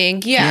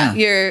 having,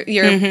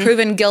 you're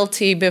proven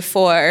guilty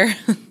before.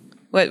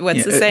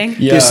 What's the saying?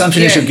 Yeah. The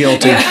assumption is you're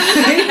guilty.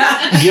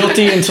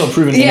 Guilty until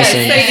proven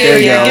innocent. Yes, there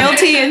you go.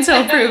 Guilty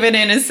until proven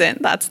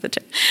innocent. That's the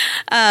trick.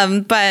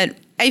 But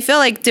I feel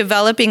like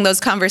developing those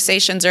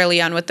conversations early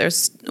on with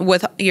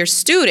your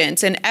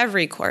students in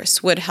every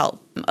course would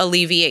help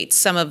alleviate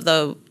some of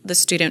the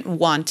student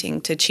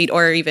wanting to cheat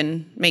or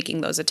even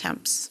making those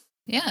attempts.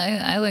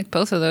 Yeah, I like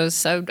both of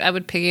those. I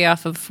would piggy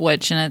off of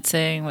what Jeanette's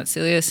saying, what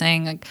Celia's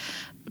saying, like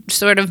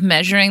sort of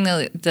measuring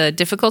the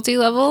difficulty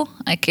level.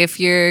 Like if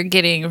you're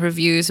getting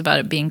reviews about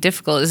it being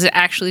difficult, is it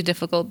actually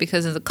difficult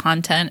because of the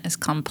content is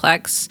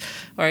complex?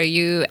 Or are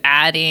you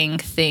adding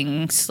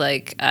things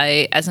like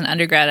as an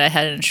undergrad, I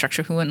had an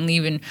instructor who wouldn't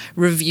even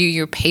review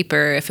your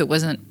paper if it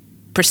wasn't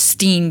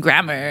pristine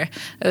grammar.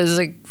 It was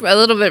like a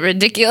little bit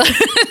ridiculous.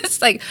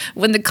 It's like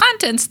when the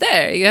content's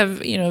there, you have,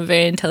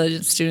 very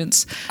intelligent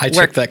students. I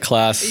took that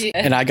class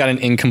and I got an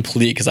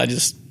incomplete because I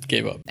just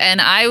gave up. And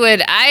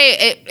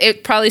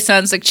it probably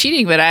sounds like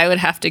cheating, but I would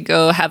have to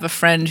go have a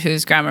friend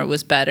whose grammar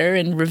was better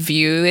and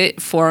review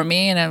it for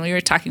me. And then we were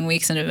talking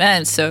weeks in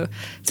advance, so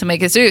to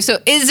make it through. So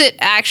is it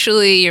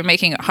actually you're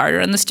making it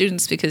harder on the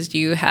students because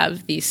you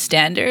have these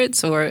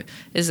standards, or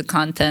is the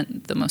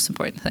content the most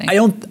important thing? I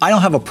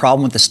don't have a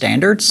problem with the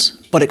standards,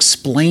 but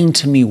explain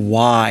to me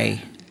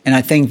why. And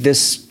I think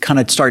this kind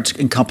of starts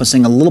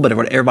encompassing a little bit of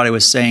what everybody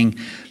was saying.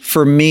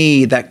 For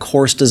me, that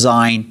course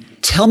design,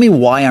 tell me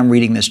why I'm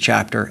reading this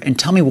chapter and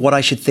tell me what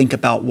I should think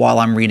about while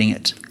I'm reading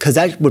it, because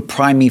that would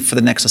prime me for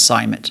the next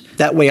assignment.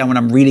 That way, when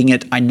I'm reading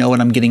it, I know what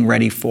I'm getting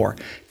ready for.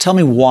 Tell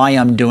me why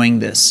I'm doing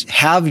this.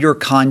 Have your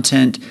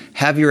content,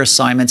 have your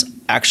assignments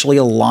actually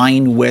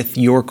align with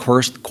your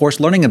course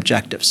learning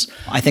objectives.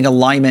 I think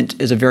alignment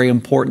is a very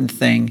important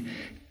thing.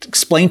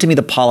 Explain to me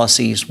the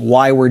policies,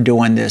 why we're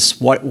doing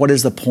this, what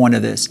is the point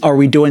of this? Are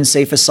we doing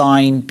Safe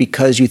Assign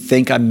because you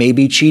think I may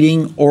be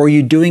cheating, or are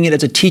you doing it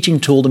as a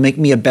teaching tool to make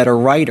me a better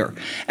writer?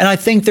 And I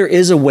think there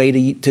is a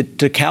way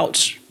to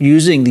couch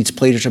using these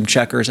plagiarism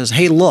checkers as,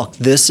 hey, look,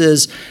 this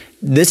is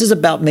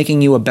about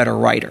making you a better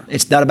writer.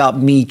 It's not about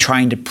me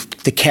trying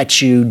to catch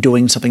you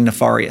doing something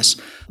nefarious.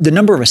 The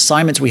number of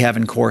assignments we have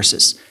in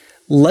courses,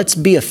 let's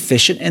be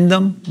efficient in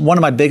them. One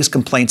of my biggest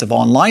complaints of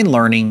online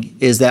learning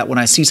is that when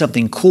I see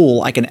something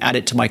cool, I can add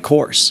it to my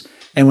course.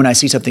 And when I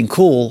see something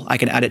cool, I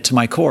can add it to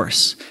my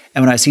course.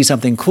 And when I see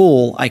something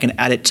cool, I can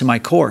add it to my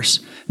course.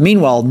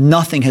 Meanwhile,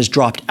 nothing has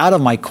dropped out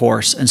of my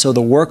course, and so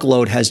the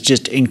workload has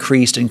just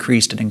increased.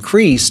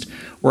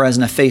 Whereas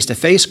in a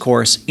face-to-face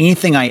course,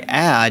 anything I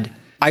add,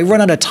 I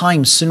run out of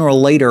time sooner or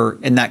later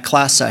in that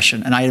class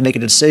session, and I have to make a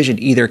decision,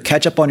 either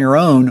catch up on your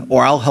own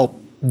or I'll help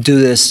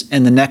do this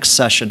in the next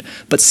session.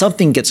 But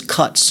something gets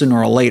cut sooner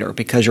or later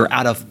because you're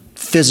out of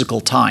physical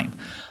time.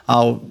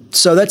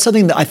 So that's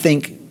something that I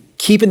think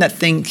keeping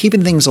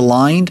things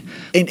aligned.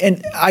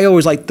 And I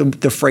always like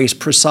the phrase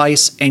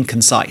precise and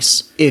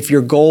concise. If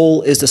your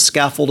goal is to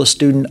scaffold a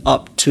student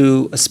up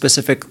to a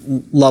specific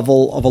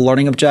level of a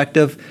learning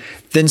objective,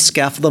 then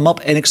scaffold them up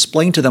and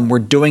explain to them, we're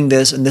doing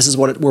this and this is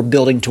what we're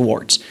building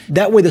towards.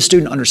 That way the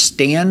student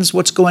understands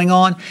what's going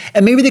on,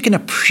 and maybe they can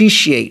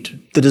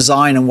appreciate the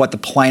design and what the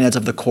plan is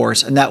of the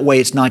course. And that way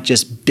it's not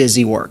just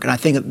busy work. And I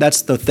think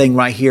that's the thing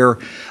right here.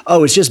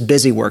 Oh, it's just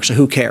busy work, so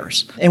who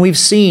cares? And we've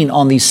seen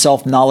on these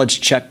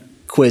self-knowledge check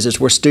quizzes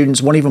where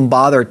students won't even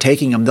bother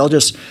taking them. They'll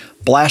just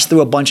blast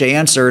through a bunch of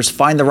answers,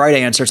 find the right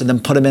answers, and then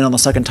put them in on the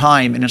second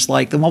time. And it's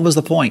like, then what was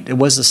the point? It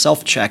was a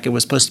self-check. It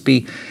was supposed to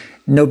be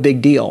no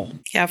big deal.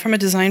 Yeah, from a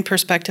design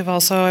perspective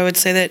also, I would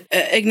say that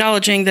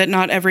acknowledging that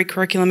not every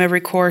curriculum,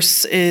 every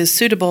course is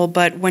suitable,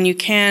 but when you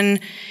can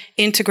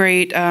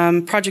integrate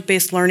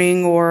project-based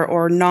learning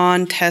or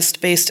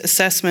non-test-based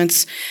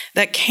assessments,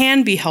 that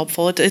can be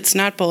helpful. It's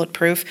not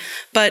bulletproof,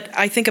 but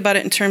I think about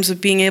it in terms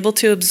of being able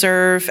to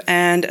observe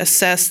and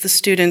assess the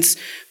students'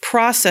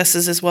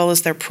 processes as well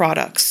as their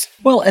products.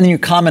 Well, and then your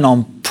comment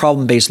on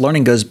problem-based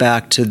learning goes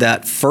back to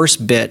that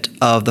first bit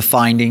of the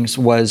findings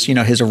was,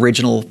 his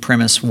original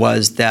premise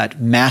was that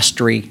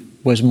mastery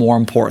was more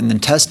important than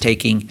test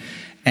taking.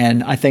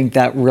 And I think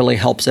that really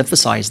helps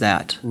emphasize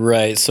that.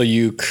 Right. So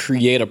you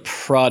create a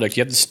product.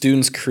 You have the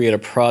students create a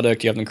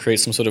product. You have them create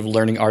some sort of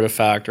learning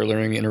artifact or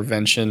learning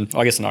intervention.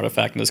 I guess an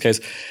artifact in this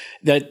case.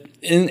 That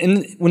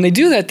when they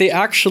do that, they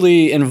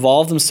actually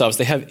involve themselves.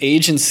 They have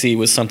agency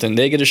with something.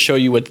 They get to show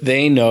you what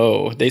they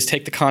know. They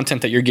take the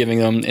content that you're giving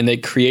them and they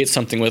create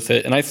something with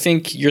it. And I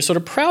think you're sort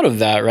of proud of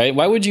that, right?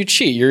 Why would you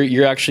cheat?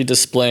 You're actually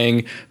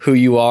displaying who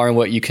you are and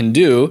what you can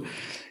do.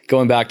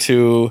 Going back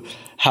to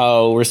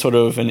how we're sort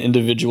of an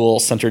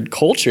individual-centered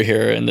culture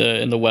here in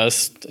the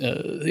West,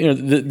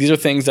 these are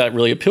things that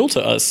really appeal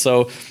to us.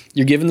 So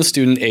you're giving the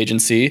student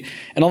agency,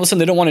 and all of a sudden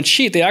they don't want to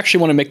cheat. They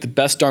actually want to make the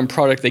best darn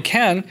product they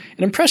can and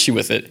impress you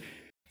with it.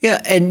 Yeah,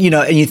 and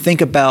you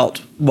think about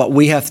what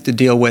we have to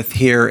deal with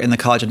here in the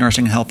College of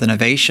Nursing and Health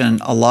Innovation.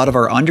 A lot of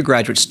our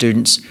undergraduate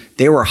students,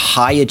 they were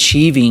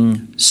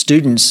high-achieving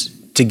students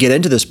to get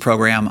into this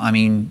program. I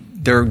mean,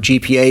 their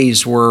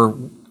GPAs were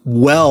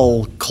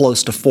well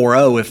close to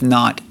 4.0, if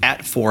not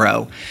at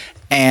 4.0.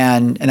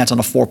 And that's on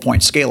a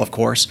 4-point scale, of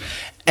course.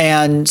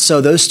 And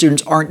so those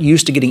students aren't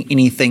used to getting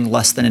anything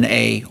less than an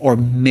A or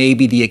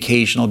maybe the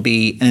occasional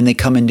B. And then they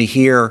come into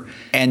here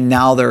and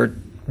now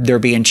they're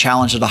being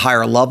challenged at a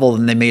higher level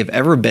than they may have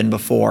ever been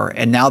before.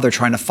 And now they're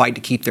trying to fight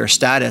to keep their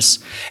status.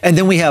 And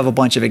then we have a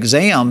bunch of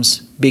exams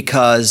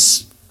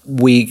because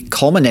we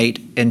culminate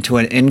into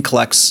an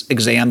NCLEX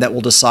exam that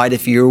will decide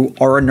if you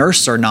are a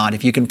nurse or not,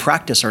 if you can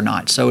practice or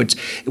not. So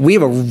we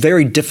have a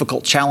very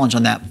difficult challenge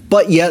on that.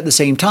 But yet at the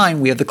same time,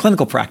 we have the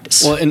clinical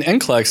practice. Well, and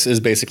NCLEX is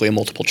basically a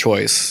multiple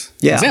choice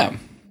exam,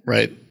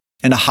 right?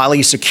 In a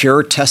highly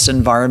secure test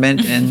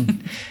environment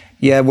and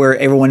where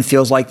everyone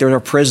feels like they're a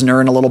prisoner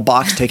in a little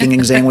box taking an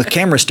exam with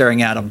cameras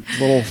staring at them.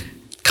 A little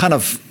kind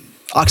of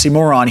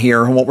oxymoron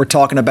here and what we're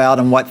talking about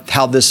and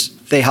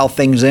how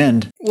things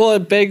end. Well,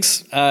 it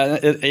begs,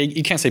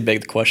 you can't say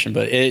beg the question,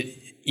 but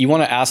you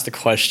want to ask the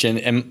question,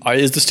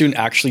 is the student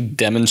actually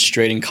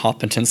demonstrating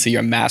competency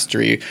or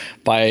mastery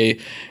by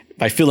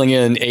filling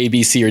in A,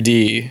 B, C, or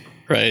D,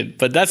 right?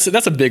 But that's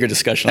a bigger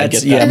discussion. I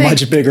get that. Yeah,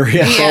 much bigger.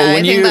 Yeah. I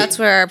think that's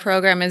where our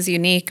program is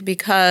unique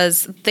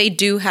because they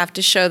do have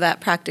to show that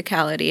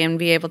practicality and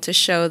be able to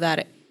show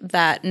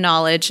that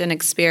knowledge and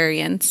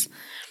experience.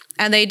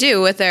 And they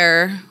do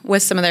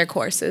with some of their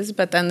courses,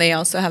 but then they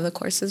also have the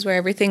courses where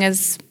everything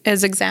is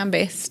exam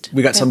based.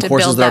 We got some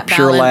courses that are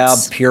pure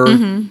balance. Lab,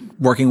 pure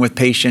working with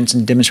patients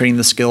and demonstrating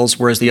the skills,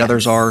 whereas the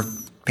others are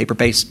paper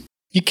based.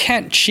 You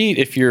can't cheat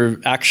if you're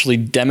actually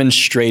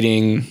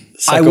demonstrating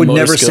psychomotor I would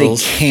never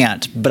skills. say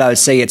can't, but I would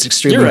say it's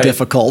extremely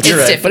difficult. You're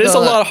right. But it's a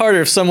lot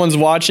harder if someone's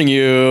watching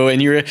you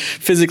and you're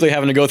physically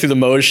having to go through the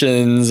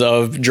motions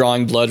of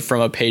drawing blood from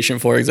a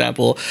patient, for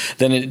example,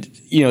 then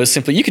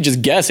simply you could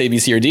just guess A, B,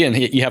 C, or D and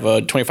you have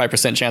a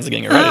 25% chance of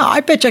getting it right. I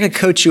bet you I could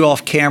coach you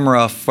off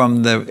camera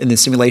in the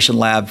simulation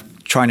lab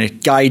trying to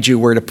guide you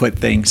where to put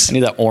things. I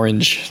need that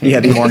orange. Yeah,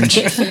 the orange.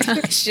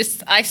 It's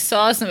just, I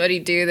saw somebody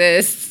do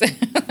this.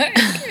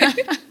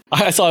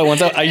 I saw it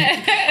once.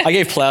 I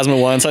gave plasma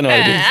once. I know I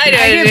did.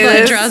 I do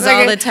blood draws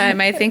all the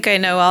time. I think I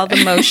know all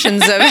the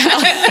motions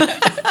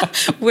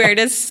of where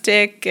to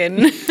stick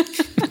and...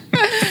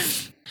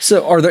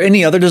 So are there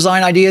any other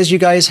design ideas you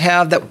guys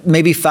have that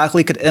maybe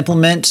faculty could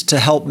implement to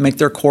help make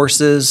their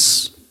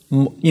courses, I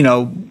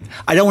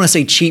don't want to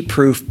say cheat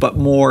proof, but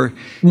more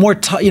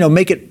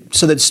make it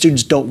so that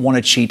students don't want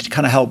to cheat, to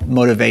kind of help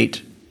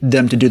motivate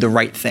them to do the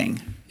right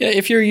thing? Yeah,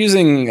 if you're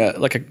using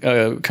like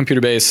a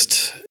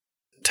computer-based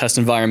test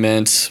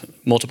environment,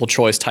 multiple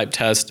choice type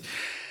test,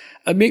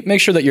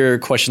 make sure that your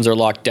questions are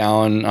locked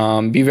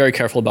down. Be very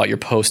careful about your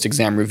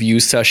post-exam review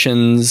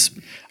sessions.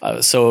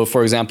 So,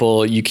 for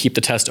example, you keep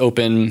the test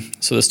open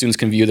so the students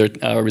can view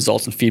their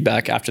results and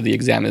feedback after the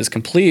exam is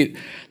complete.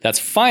 That's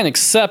fine,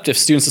 except if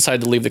students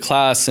decide to leave the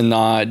class and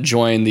not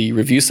join the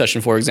review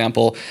session, for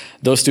example,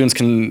 those students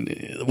can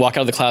walk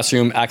out of the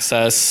classroom,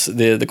 access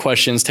the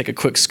questions, take a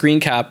quick screen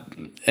cap,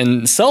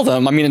 and sell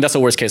them. I mean, that's a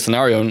worst case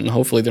scenario, and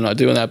hopefully they're not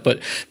doing that, but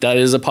that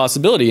is a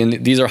possibility,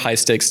 and these are high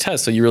stakes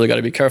tests, so you really got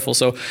to be careful.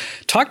 So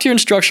talk to your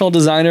instructional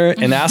designer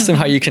and ask them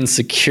how you can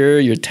secure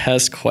your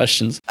test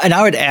questions. And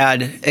I would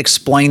add,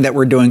 explain that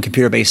we're doing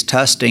computer-based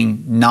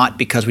testing, not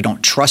because we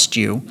don't trust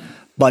you,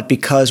 but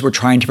because we're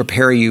trying to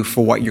prepare you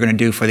for what you're going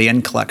to do for the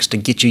NCLEX to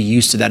get you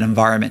used to that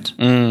environment.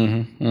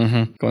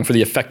 Going for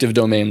the effective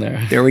domain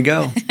there. There we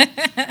go.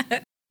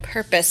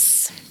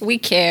 Purpose. We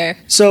care.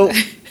 So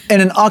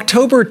in an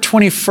October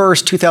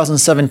 21st,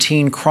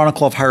 2017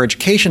 Chronicle of Higher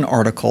Education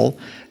article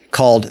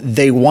called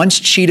 "They Once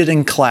Cheated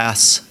in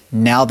Class,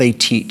 Now They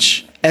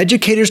Teach,"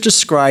 educators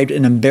described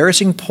an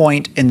embarrassing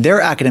point in their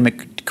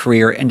academic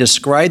career and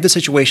described the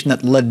situation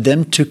that led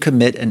them to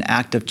commit an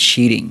act of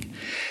cheating.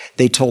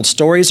 They told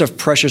stories of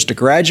pressures to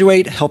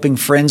graduate, helping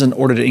friends in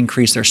order to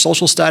increase their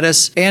social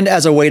status, and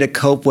as a way to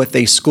cope with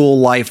a school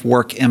life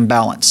work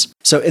imbalance.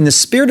 So in the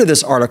spirit of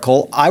this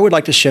article, I would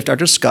like to shift our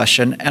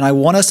discussion, and I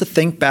want us to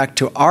think back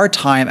to our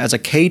time as a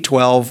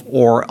K-12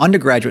 or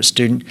undergraduate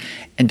student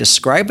and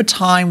describe a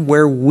time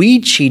where we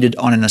cheated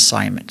on an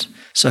assignment.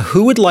 So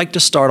who would like to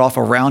start off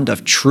a round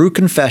of true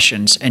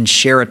confessions and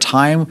share a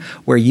time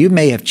where you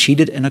may have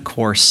cheated in a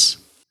course?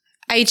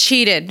 I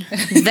cheated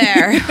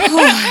there.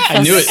 I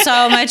knew it.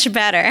 So much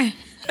better.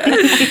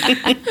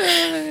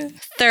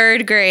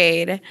 3rd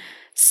grade,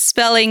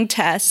 spelling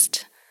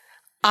test,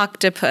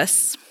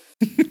 octopus.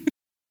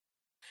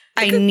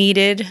 I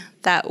needed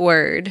that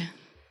word.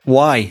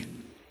 Why?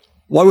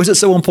 Why was it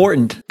so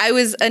important? I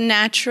was a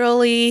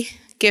naturally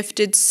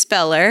gifted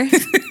speller,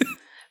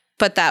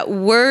 but that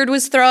word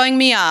was throwing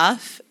me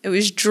off. It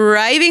was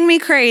driving me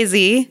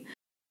crazy.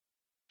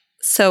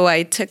 So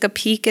I took a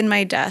peek in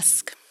my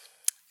desk.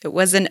 It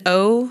was an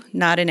O,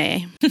 not an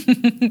A.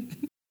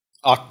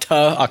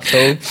 Octo.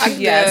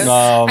 Yes.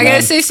 Oh, I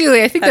gotta say,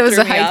 Celia, I think that was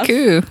a threw me off.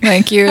 haiku.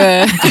 Thank you.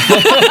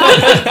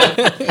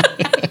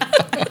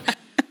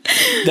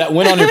 That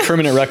went on your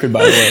permanent record,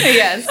 by the way.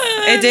 Yes.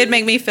 It did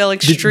make me feel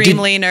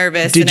extremely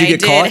nervous. did you and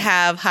get I caught? did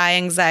have high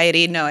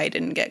anxiety. No, I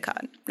didn't get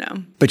caught.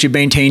 No. But you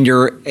maintained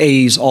your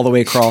A's all the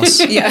way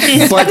across.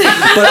 Yes. But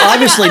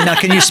obviously, now,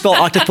 can you spell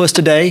octopus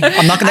today?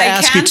 I'm not going to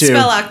ask you I to. can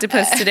spell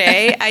octopus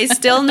today. I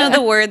still know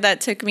the word that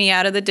took me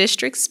out of the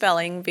district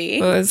spelling bee.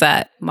 What was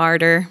that?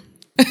 Martyr.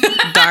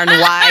 Darn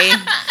why.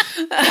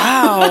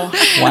 Wow.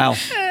 Wow.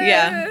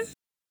 Yeah.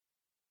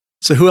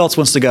 So who else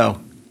wants to go?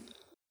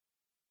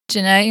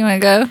 Jeanette, you want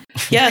to go?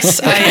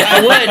 Yes,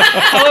 I would.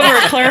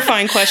 However, a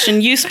clarifying question.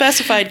 You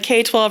specified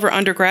K-12 or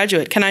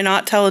undergraduate. Can I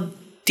not tell a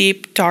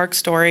deep, dark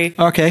story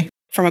Okay.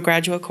 from a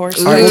graduate course?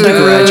 All right, we'll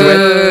do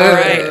graduate. All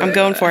right, I'm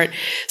going for it.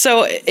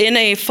 So in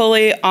a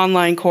fully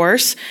online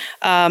course,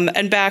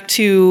 and back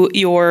to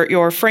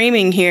your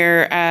framing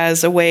here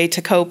as a way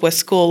to cope with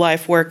school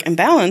life, work, and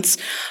balance,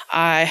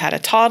 I had a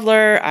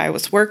toddler, I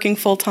was working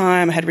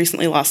full-time, I had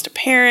recently lost a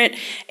parent,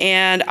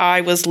 and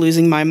I was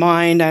losing my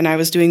mind, and I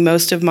was doing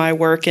most of my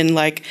work in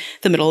like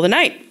the middle of the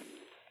night.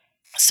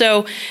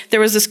 So there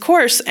was this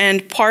course,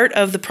 and part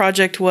of the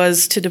project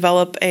was to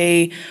develop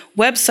a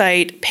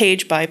website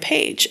page by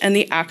page, and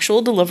the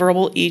actual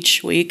deliverable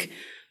each week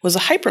was a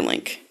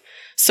hyperlink.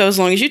 So as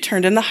long as you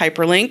turned in the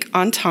hyperlink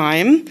on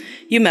time,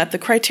 you met the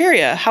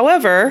criteria.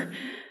 However,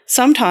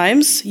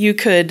 sometimes you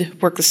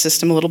could work the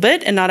system a little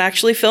bit and not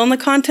actually fill in the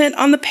content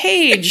on the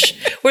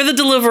page where the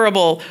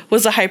deliverable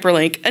was a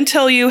hyperlink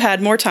until you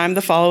had more time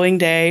the following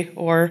day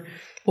or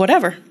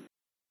whatever.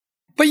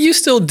 But you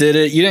still did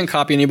it. You didn't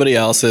copy anybody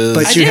else's.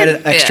 But you had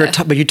an extra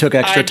but you took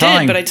extra time. I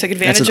did, but I took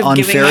advantage That's an of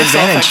giving unfair myself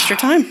advantage. extra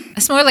time.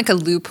 It's more like a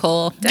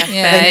loophole. Yeah,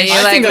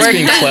 I think that's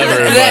being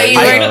clever. that you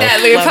worked that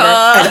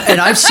loophole.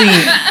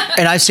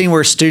 And I've seen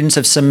where students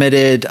have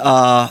submitted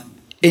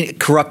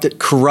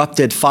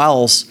corrupted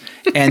files,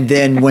 and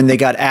then when they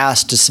got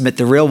asked to submit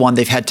the real one,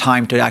 they've had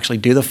time to actually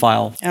do the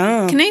file.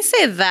 Oh. Can I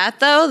say that,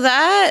 though?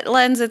 That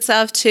lends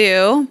itself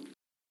to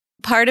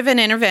part of an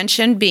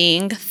intervention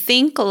being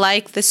think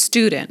like the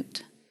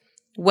student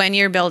when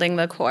you're building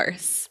the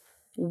course.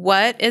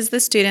 What is the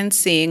student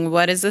seeing?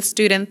 What is the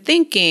student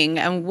thinking?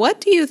 And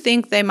what do you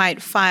think they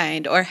might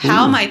find? Or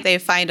how might they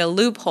find a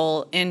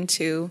loophole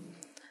into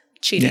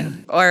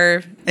cheating?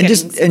 Or And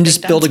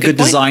just build a good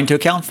design to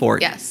account for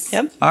it. Yes.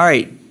 Yep. All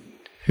right.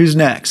 Who's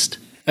next?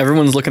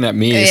 Everyone's looking at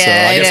me, so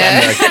Yeah, I guess I'm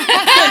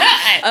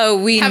next.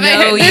 Oh, we Have I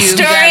know heard this you've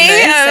story? done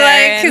this, I'm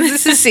like, Erin. is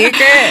this a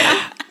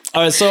secret?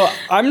 All right, so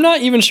I'm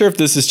not even sure if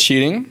this is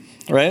cheating,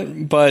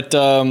 right? But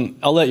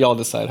I'll let y'all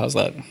decide. How's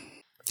that?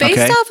 Based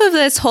Okay. off of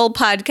this whole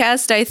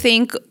podcast, I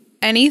think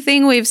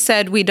anything we've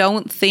said we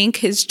don't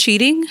think is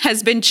cheating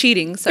has been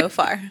cheating so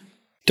far.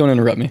 Don't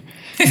interrupt me.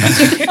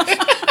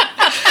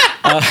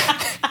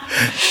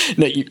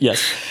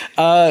 Yes.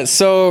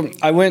 So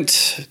I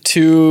went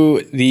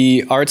to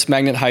the Arts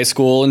Magnet High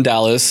School in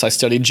Dallas. I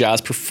studied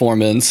jazz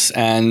performance,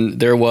 and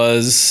there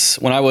was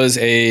when I was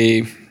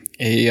I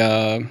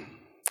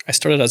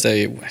started as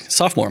a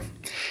sophomore.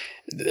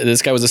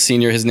 This guy was a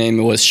senior. His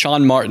name was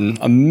Sean Martin.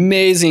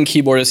 Amazing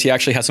keyboardist. He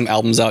actually has some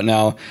albums out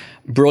now.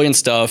 Brilliant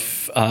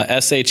stuff.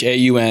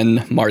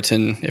 SHAUN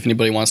Martin. If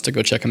anybody wants to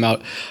go check him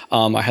out,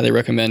 I highly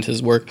recommend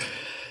his work.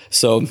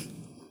 So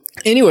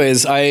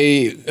anyways, I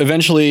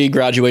eventually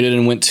graduated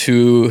and went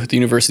to the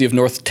University of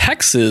North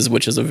Texas,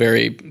 which is a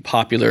very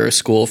popular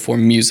school for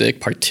music,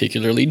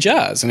 particularly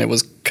jazz. And it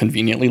was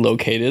conveniently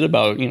located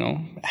about,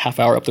 half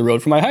hour up the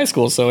road from my high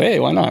school. So, hey,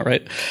 why not,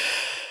 right?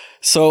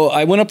 So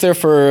I went up there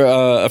for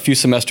a few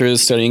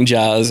semesters studying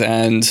jazz,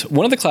 and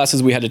one of the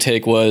classes we had to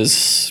take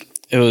was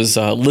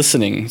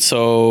listening.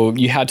 So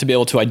you had to be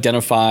able to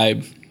identify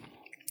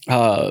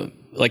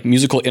like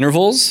musical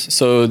intervals.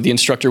 So the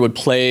instructor would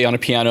play on a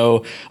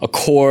piano a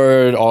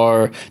chord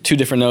or two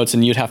different notes,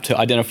 and you'd have to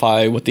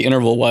identify what the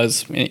interval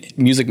was.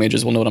 Music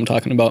majors will know what I'm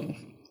talking about.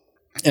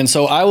 And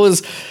so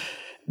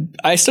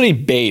I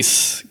studied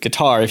bass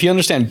guitar. If you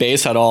understand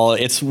bass at all,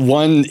 it's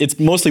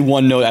mostly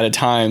one note at a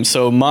time.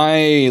 So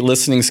my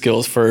listening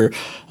skills for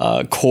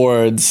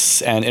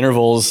chords and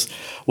intervals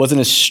wasn't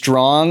as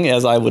strong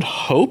as I would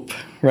hope,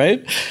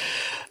 right?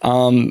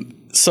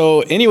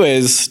 So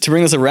anyways, to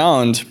bring this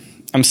around,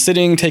 I'm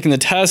sitting taking the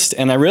test,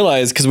 and I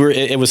realized, because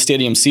it was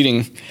stadium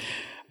seating,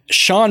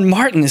 Sean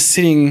Martin is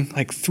sitting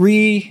like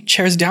 3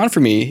 chairs down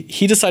from me.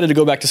 He decided to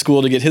go back to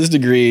school to get his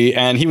degree,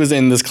 and he was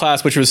in this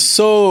class, which was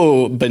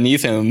so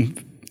beneath him,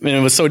 and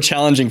it was so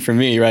challenging for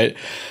me, right?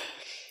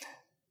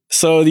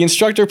 So the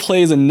instructor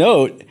plays a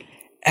note,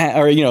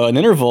 or an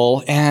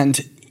interval, and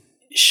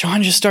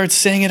Sean just starts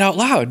saying it out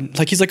loud.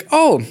 Like, he's like,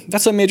 "Oh,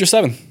 that's a major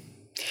 7."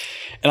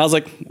 And I was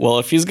like, well,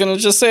 if he's going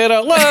to just say it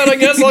out loud, I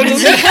guess I'll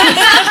just go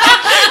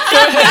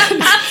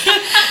ahead.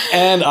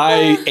 And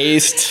I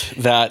aced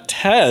that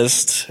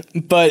test.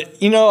 But,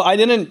 I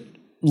didn't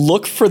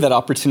look for that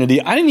opportunity.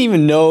 I didn't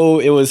even know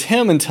it was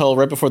him until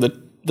right before the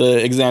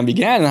exam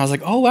began. And I was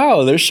like, oh,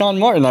 wow, there's Sean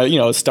Martin. I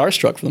was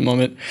starstruck for the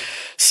moment.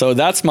 So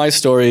that's my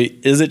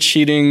story. Is it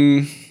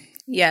cheating?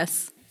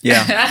 Yes.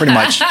 Yeah, pretty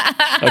much.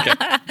 Okay.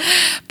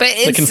 But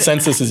the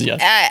consensus is yes.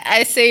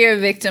 I say you're a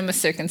victim of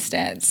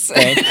circumstance.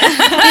 Thank you,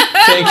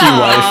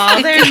 wife. Oh,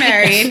 they're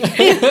married.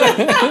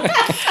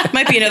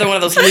 Might be another one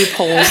of those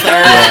loopholes there.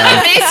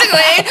 Yeah. Basically,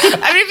 if you're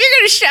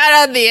going to shout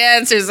out the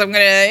answers, I'm going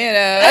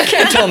to, I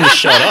can't tell them to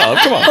shut up.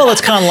 Come on. Well,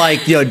 it's kind of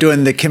like,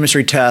 doing the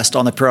chemistry test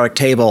on the periodic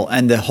table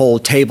and the whole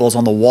table's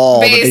on the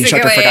wall that the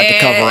instructor forgot to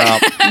cover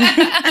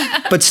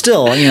up. But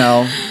still,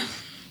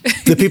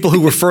 the people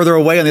who were further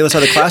away on the other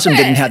side of the classroom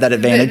didn't have that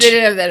advantage. They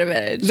didn't have that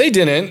advantage. They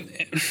didn't.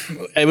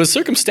 It was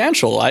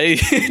circumstantial. I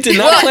did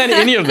not plan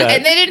any of that.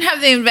 And they didn't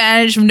have the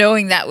advantage of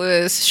knowing that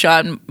was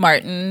Sean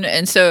Martin.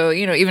 And so,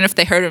 even if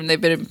they heard him,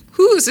 they'd been,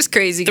 who's this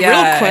crazy guy? The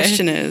real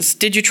question is,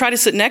 did you try to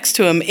sit next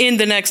to him in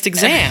the next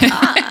exam?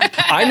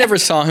 I never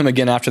saw him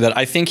again after that.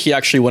 I think he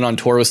actually went on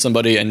tour with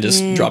somebody and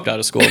just dropped out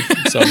of school.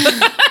 So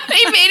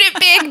he made it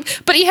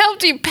big, but he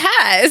helped you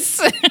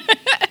pass.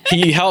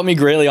 He helped me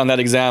greatly on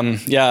that exam.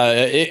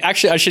 Yeah,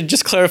 actually, I should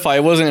just clarify.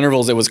 It wasn't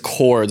intervals. It was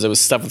chords. It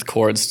was stuff with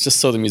chords, just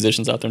so the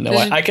musicians out there know.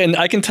 I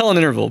can tell an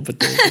interval, but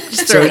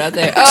just throw it out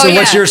there. So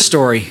what's your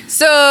story?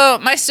 So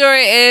my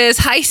story is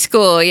high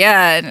school.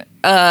 Yeah,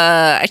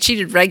 I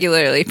cheated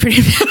regularly,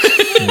 pretty much.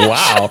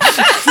 Wow.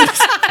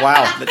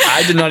 Wow.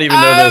 I did not even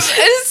know this.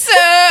 So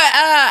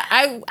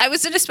I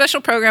was in a special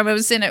program.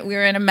 We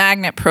were in a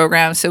magnet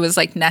program, so it was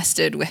like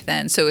nested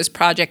within. So it was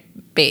project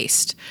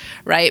based,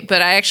 right?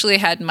 But I actually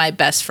had my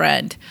best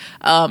friend.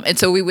 And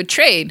so we would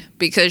trade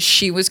because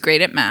she was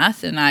great at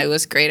math and I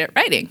was great at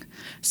writing.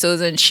 So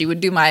then she would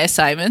do my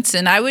assignments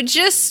and I would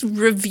just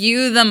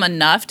review them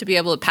enough to be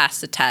able to pass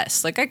the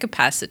test. Like I could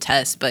pass the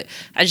test, but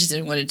I just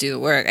didn't want to do the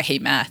work. I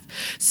hate math.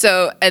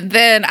 So, and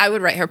then I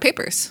would write her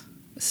papers.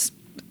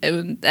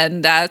 And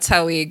that's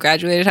how we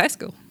graduated high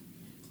school.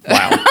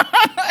 Wow.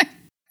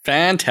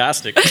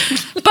 Fantastic. But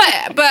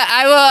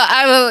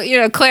I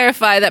will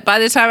clarify that by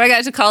the time I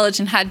got to college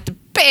and had to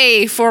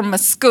pay for my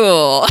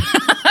school,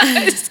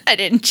 I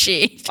didn't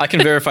cheat. I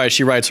can verify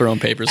she writes her own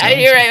papers. I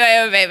do write my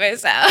own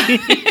papers now.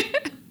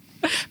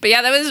 But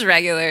yeah, that was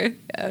regular.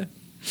 Yeah.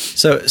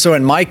 So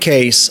in my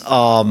case,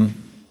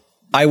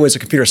 I was a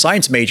computer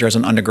science major as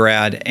an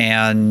undergrad,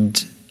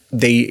 and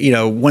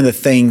one of the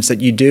things that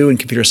you do in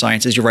computer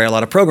science is you write a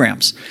lot of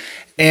programs.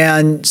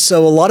 And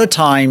so a lot of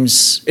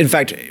times, in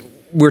fact,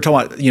 we were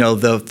talking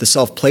about, the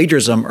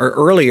self-plagiarism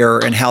earlier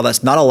and how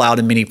that's not allowed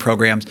in many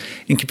programs.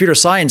 In computer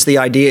science, the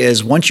idea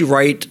is once you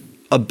write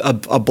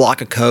a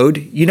block of code,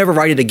 you never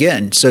write it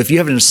again. So if you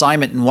have an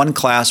assignment in one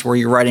class where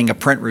you're writing a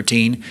print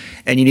routine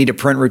and you need a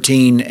print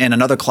routine in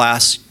another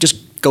class,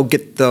 just go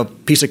get the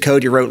piece of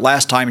code you wrote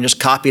last time and just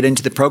copy it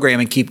into the program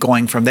and keep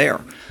going from there.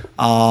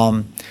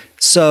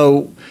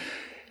 So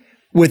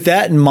with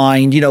that in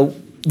mind,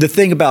 the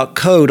thing about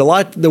code,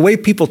 the way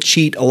people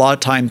cheat a lot of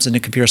times in a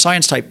computer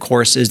science type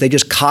course is they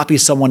just copy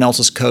someone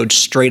else's code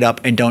straight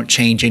up and don't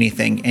change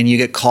anything. And you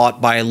get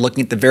caught by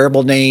looking at the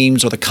variable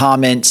names or the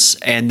comments,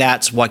 and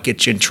that's what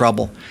gets you in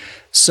trouble.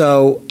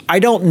 So I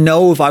don't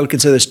know if I would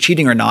consider this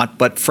cheating or not,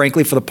 but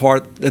frankly, for the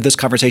part of this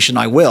conversation,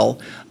 I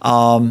will.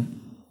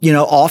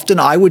 Often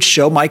I would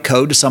show my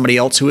code to somebody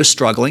else who is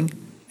struggling,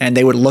 and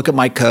they would look at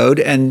my code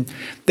and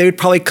they would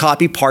probably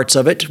copy parts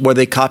of it, where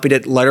they copied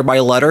it letter by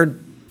letter.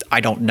 I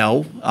don't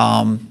know.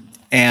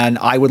 And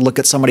I would look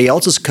at somebody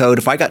else's code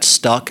if I got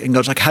stuck and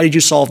go like, how did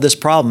you solve this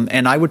problem?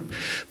 And I would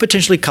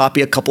potentially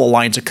copy a couple of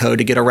lines of code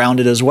to get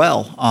around it as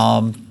well.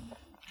 And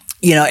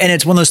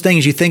it's one of those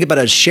things you think about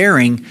as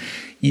sharing.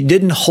 you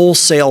didn't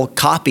wholesale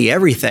copy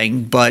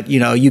everything, but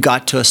you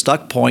got to a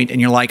stuck point and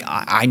you're like,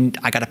 I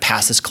got to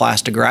pass this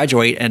class to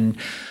graduate, and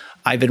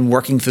I've been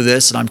working through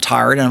this and I'm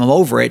tired and I'm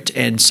over it.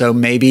 And so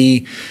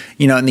maybe,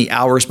 in the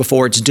hours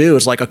before it's due,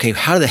 it's like, okay,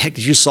 how the heck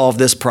did you solve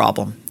this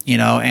problem?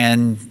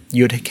 And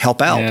you'd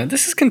help out. Yeah,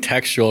 this is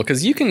contextual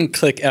because you can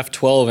click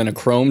F12 in a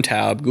Chrome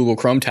tab, Google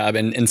Chrome tab,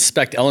 and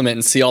inspect Element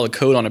and see all the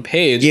code on a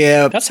page.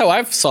 Yeah, that's how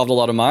I've solved a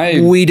lot of my.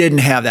 We didn't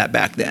have that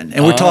back then,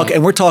 and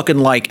we're talking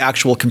like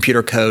actual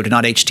computer code,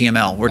 not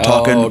HTML. We're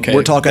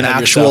talking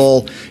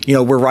actual.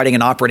 We're writing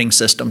an operating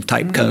system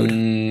type code.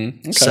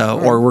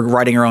 Or we're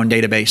writing our own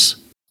database.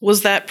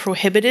 Was that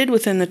prohibited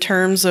within the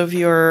terms of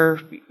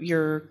your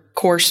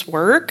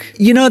coursework?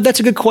 That's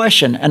a good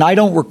question. And I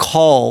don't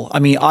recall. I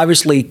mean,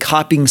 obviously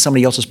copying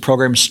somebody else's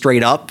program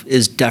straight up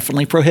is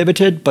definitely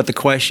prohibited, but the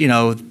question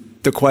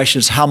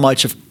is how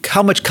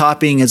much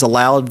copying is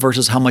allowed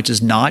versus how much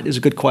is not is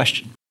a good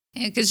question.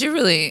 Yeah, because you're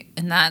really,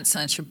 in that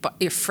sense,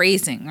 you're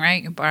phrasing,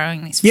 right? You're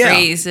borrowing these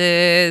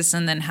phrases,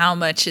 and then how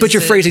much is But you're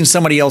phrasing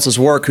somebody else's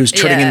work who's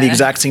turning in the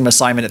exact same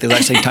assignment at the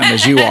exact same time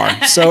as you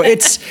are. So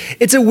it's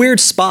a weird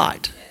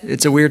spot.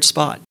 It's a weird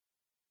spot.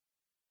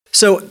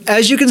 So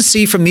as you can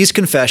see from these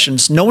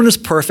confessions, no one is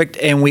perfect,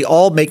 and we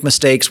all make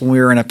mistakes when we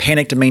are in a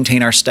panic to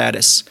maintain our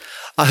status.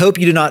 I hope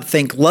you do not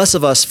think less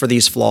of us for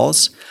these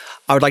flaws.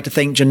 I would like to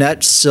thank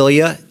Jeanette,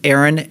 Celia,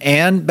 Aaron,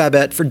 and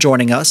Babette for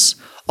joining us.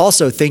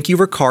 Also, thank you,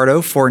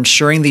 Ricardo, for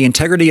ensuring the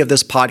integrity of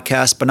this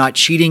podcast by not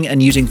cheating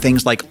and using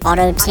things like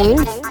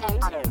auto-tune.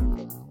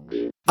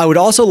 I would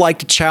also like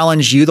to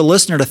challenge you, the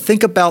listener, to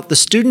think about the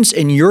students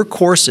in your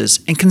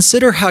courses and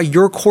consider how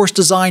your course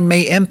design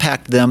may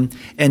impact them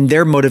and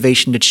their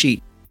motivation to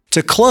cheat.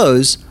 To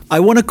close,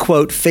 I want to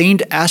quote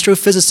famed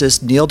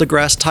astrophysicist Neil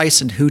deGrasse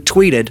Tyson, who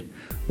tweeted,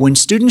 "When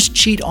students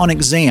cheat on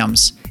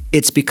exams,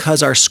 it's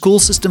because our school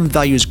system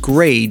values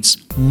grades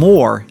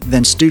more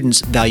than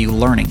students value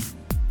learning."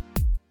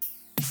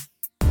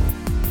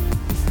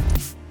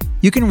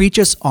 You can reach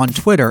us on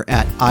Twitter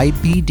at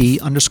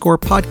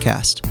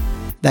IBD_podcast.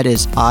 That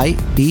is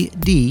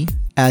IBD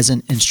as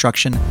in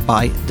instruction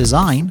by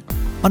design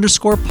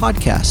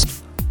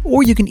 _podcast.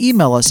 Or you can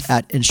email us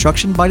at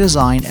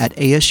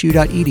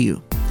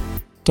instructionbydesign@asu.edu.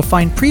 To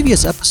find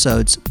previous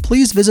episodes,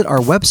 please visit our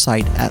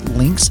website at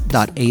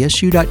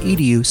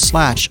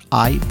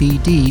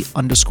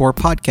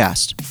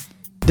links.asu.edu/IBD_podcast.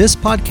 This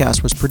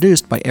podcast was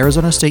produced by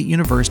Arizona State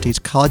University's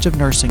College of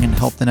Nursing and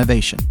Health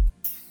Innovation.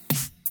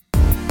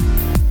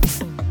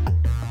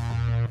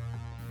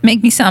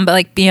 Make me sound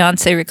like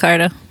Beyonce,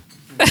 Ricardo.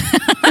 You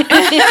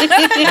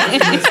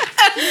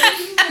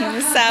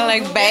sound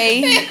like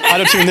Bae.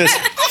 Auto-tune this.